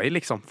AI,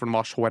 liksom, for den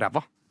var så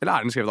ræva. Eller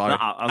er den skrevet av AI?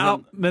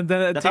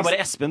 Dette er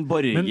bare Espen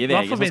Borge i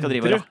VG som skal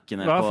drive og rakke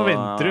ned på. Hva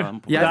forventer du?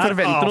 Jeg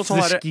forventer noe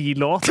sånn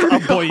afterski-låt av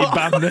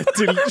boybandet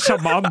til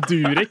sjaman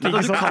Durek. Du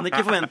kan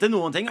ikke forvente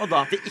noen ting, og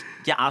da at det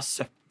ikke er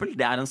søppel,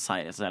 det er en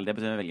seier. Det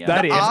betyr veldig. Det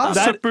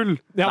er søppel!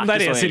 Ja, men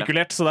det er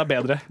resirkulert, så det er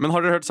bedre. Men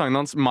har dere hørt sangen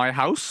hans My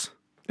House?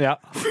 Ja.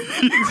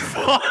 Fy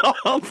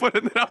faen, for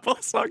en ræva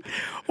sang!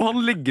 Og han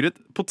legger ut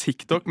på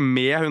TikTok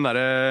med hun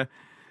derre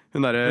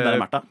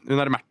Märtha.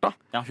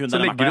 Ja,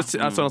 så legger ut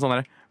sånn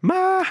derre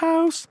My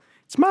house,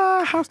 it's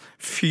my house.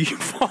 Fy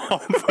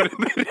faen, for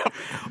en ræva!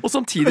 Og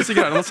samtidig så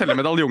greier han å selge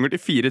medaljonger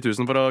til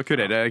 4000 for å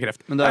kurere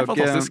kreft. Men det er jo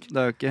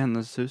ikke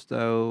hennes hus, det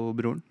er jo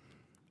broren.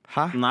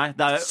 Hæ? Nei,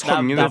 det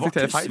er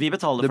vårt hus. Vi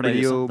betaler for det.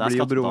 Det er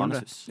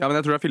skattebetalernes hus. Ja, men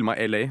jeg tror det er filmet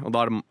i LA, og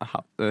da er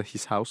det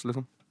his house,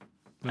 liksom.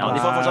 Ja,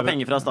 de får fortsatt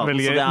penger fra staten.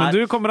 Men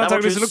du kommer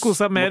antakelig til å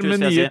kose deg mer med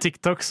nye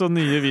TikToks og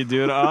nye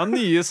videoer av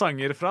nye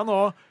sanger fra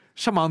nå.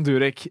 Sjaman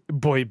Durek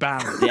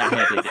boyband. Det er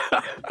helt riktig.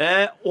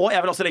 Og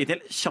jeg vil også legge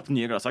til kjapt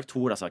nye gladsak.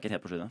 2 gladsaker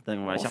helt på slutten.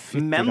 Den må være kjapp.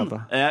 Men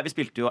vi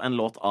spilte jo en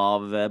låt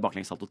av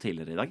Baklengs Salto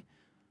tidligere i dag.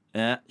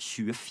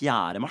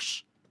 24. mars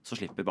så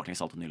slipper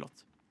Baklengs Salto ny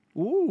låt.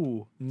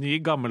 Ny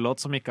gammel låt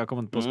som ikke har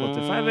kommet på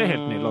Spotify, eller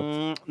helt ny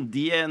låt?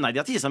 De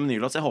har teaset med ny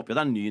låt, så jeg håper jo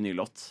det er en ny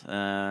låt.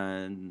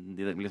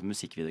 De liksom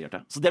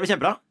musikkvideoer. Så det blir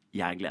kjempebra.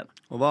 Jeg gleder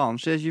meg. Og hva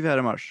annet skjer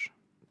 24. mars?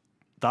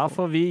 Da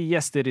får vi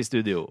gjester i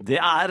studio. Det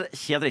er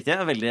helt riktig.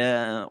 Veldig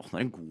Nå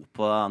er du god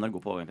på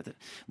overgang, Petter.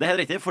 Det er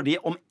helt riktig, fordi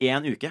om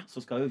en uke så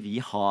skal vi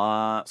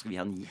ha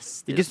en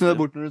gjest. Ikke snu deg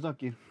bort når du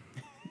snakker.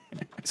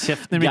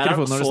 Kjeften i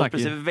mikrofonen når du så snakker.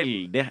 plutselig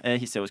veldig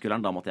hissig over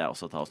skulderen. Da måtte jeg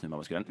også ta og snu meg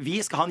over skulderen. Vi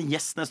skal ha en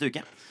gjest neste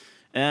uke.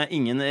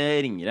 Ingen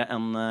ringere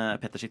enn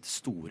Petter sitt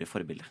store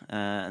forbilde,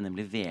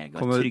 nemlig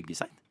Vegard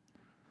Tryggeseid.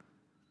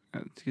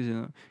 Skal vi si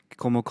noe?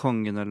 Kommer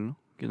kongen eller noe?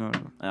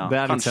 Ja,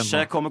 Det er litt kanskje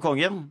kjent nå. kommer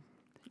kongen.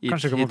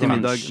 Kanskje kommer til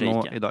kongen. middag Kanskje nå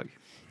ikke. i dag.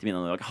 Til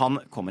middag i dag. Han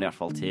kommer i hvert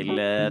fall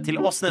til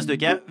oss neste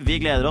uke. Vi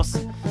gleder oss.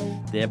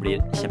 Det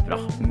blir kjempebra.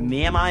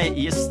 Med meg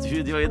i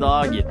studio i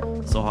dag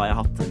så har jeg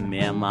hatt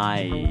med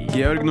meg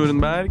Georg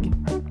Nordenberg.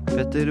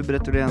 Petter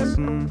Brettul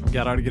Jensen.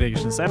 Gerhard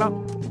Gregersen selv,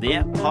 da. Det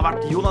har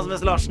vært Jonas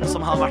Wester Larsen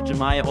som har vært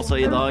med meg også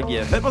i dag.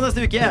 Hør på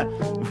neste uke,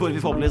 hvor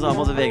vi forhåpentligvis har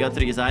med oss Vegard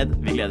Tryggeseid.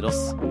 Vi gleder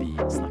oss. Vi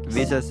snakkes.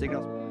 Vi ses i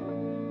klassen.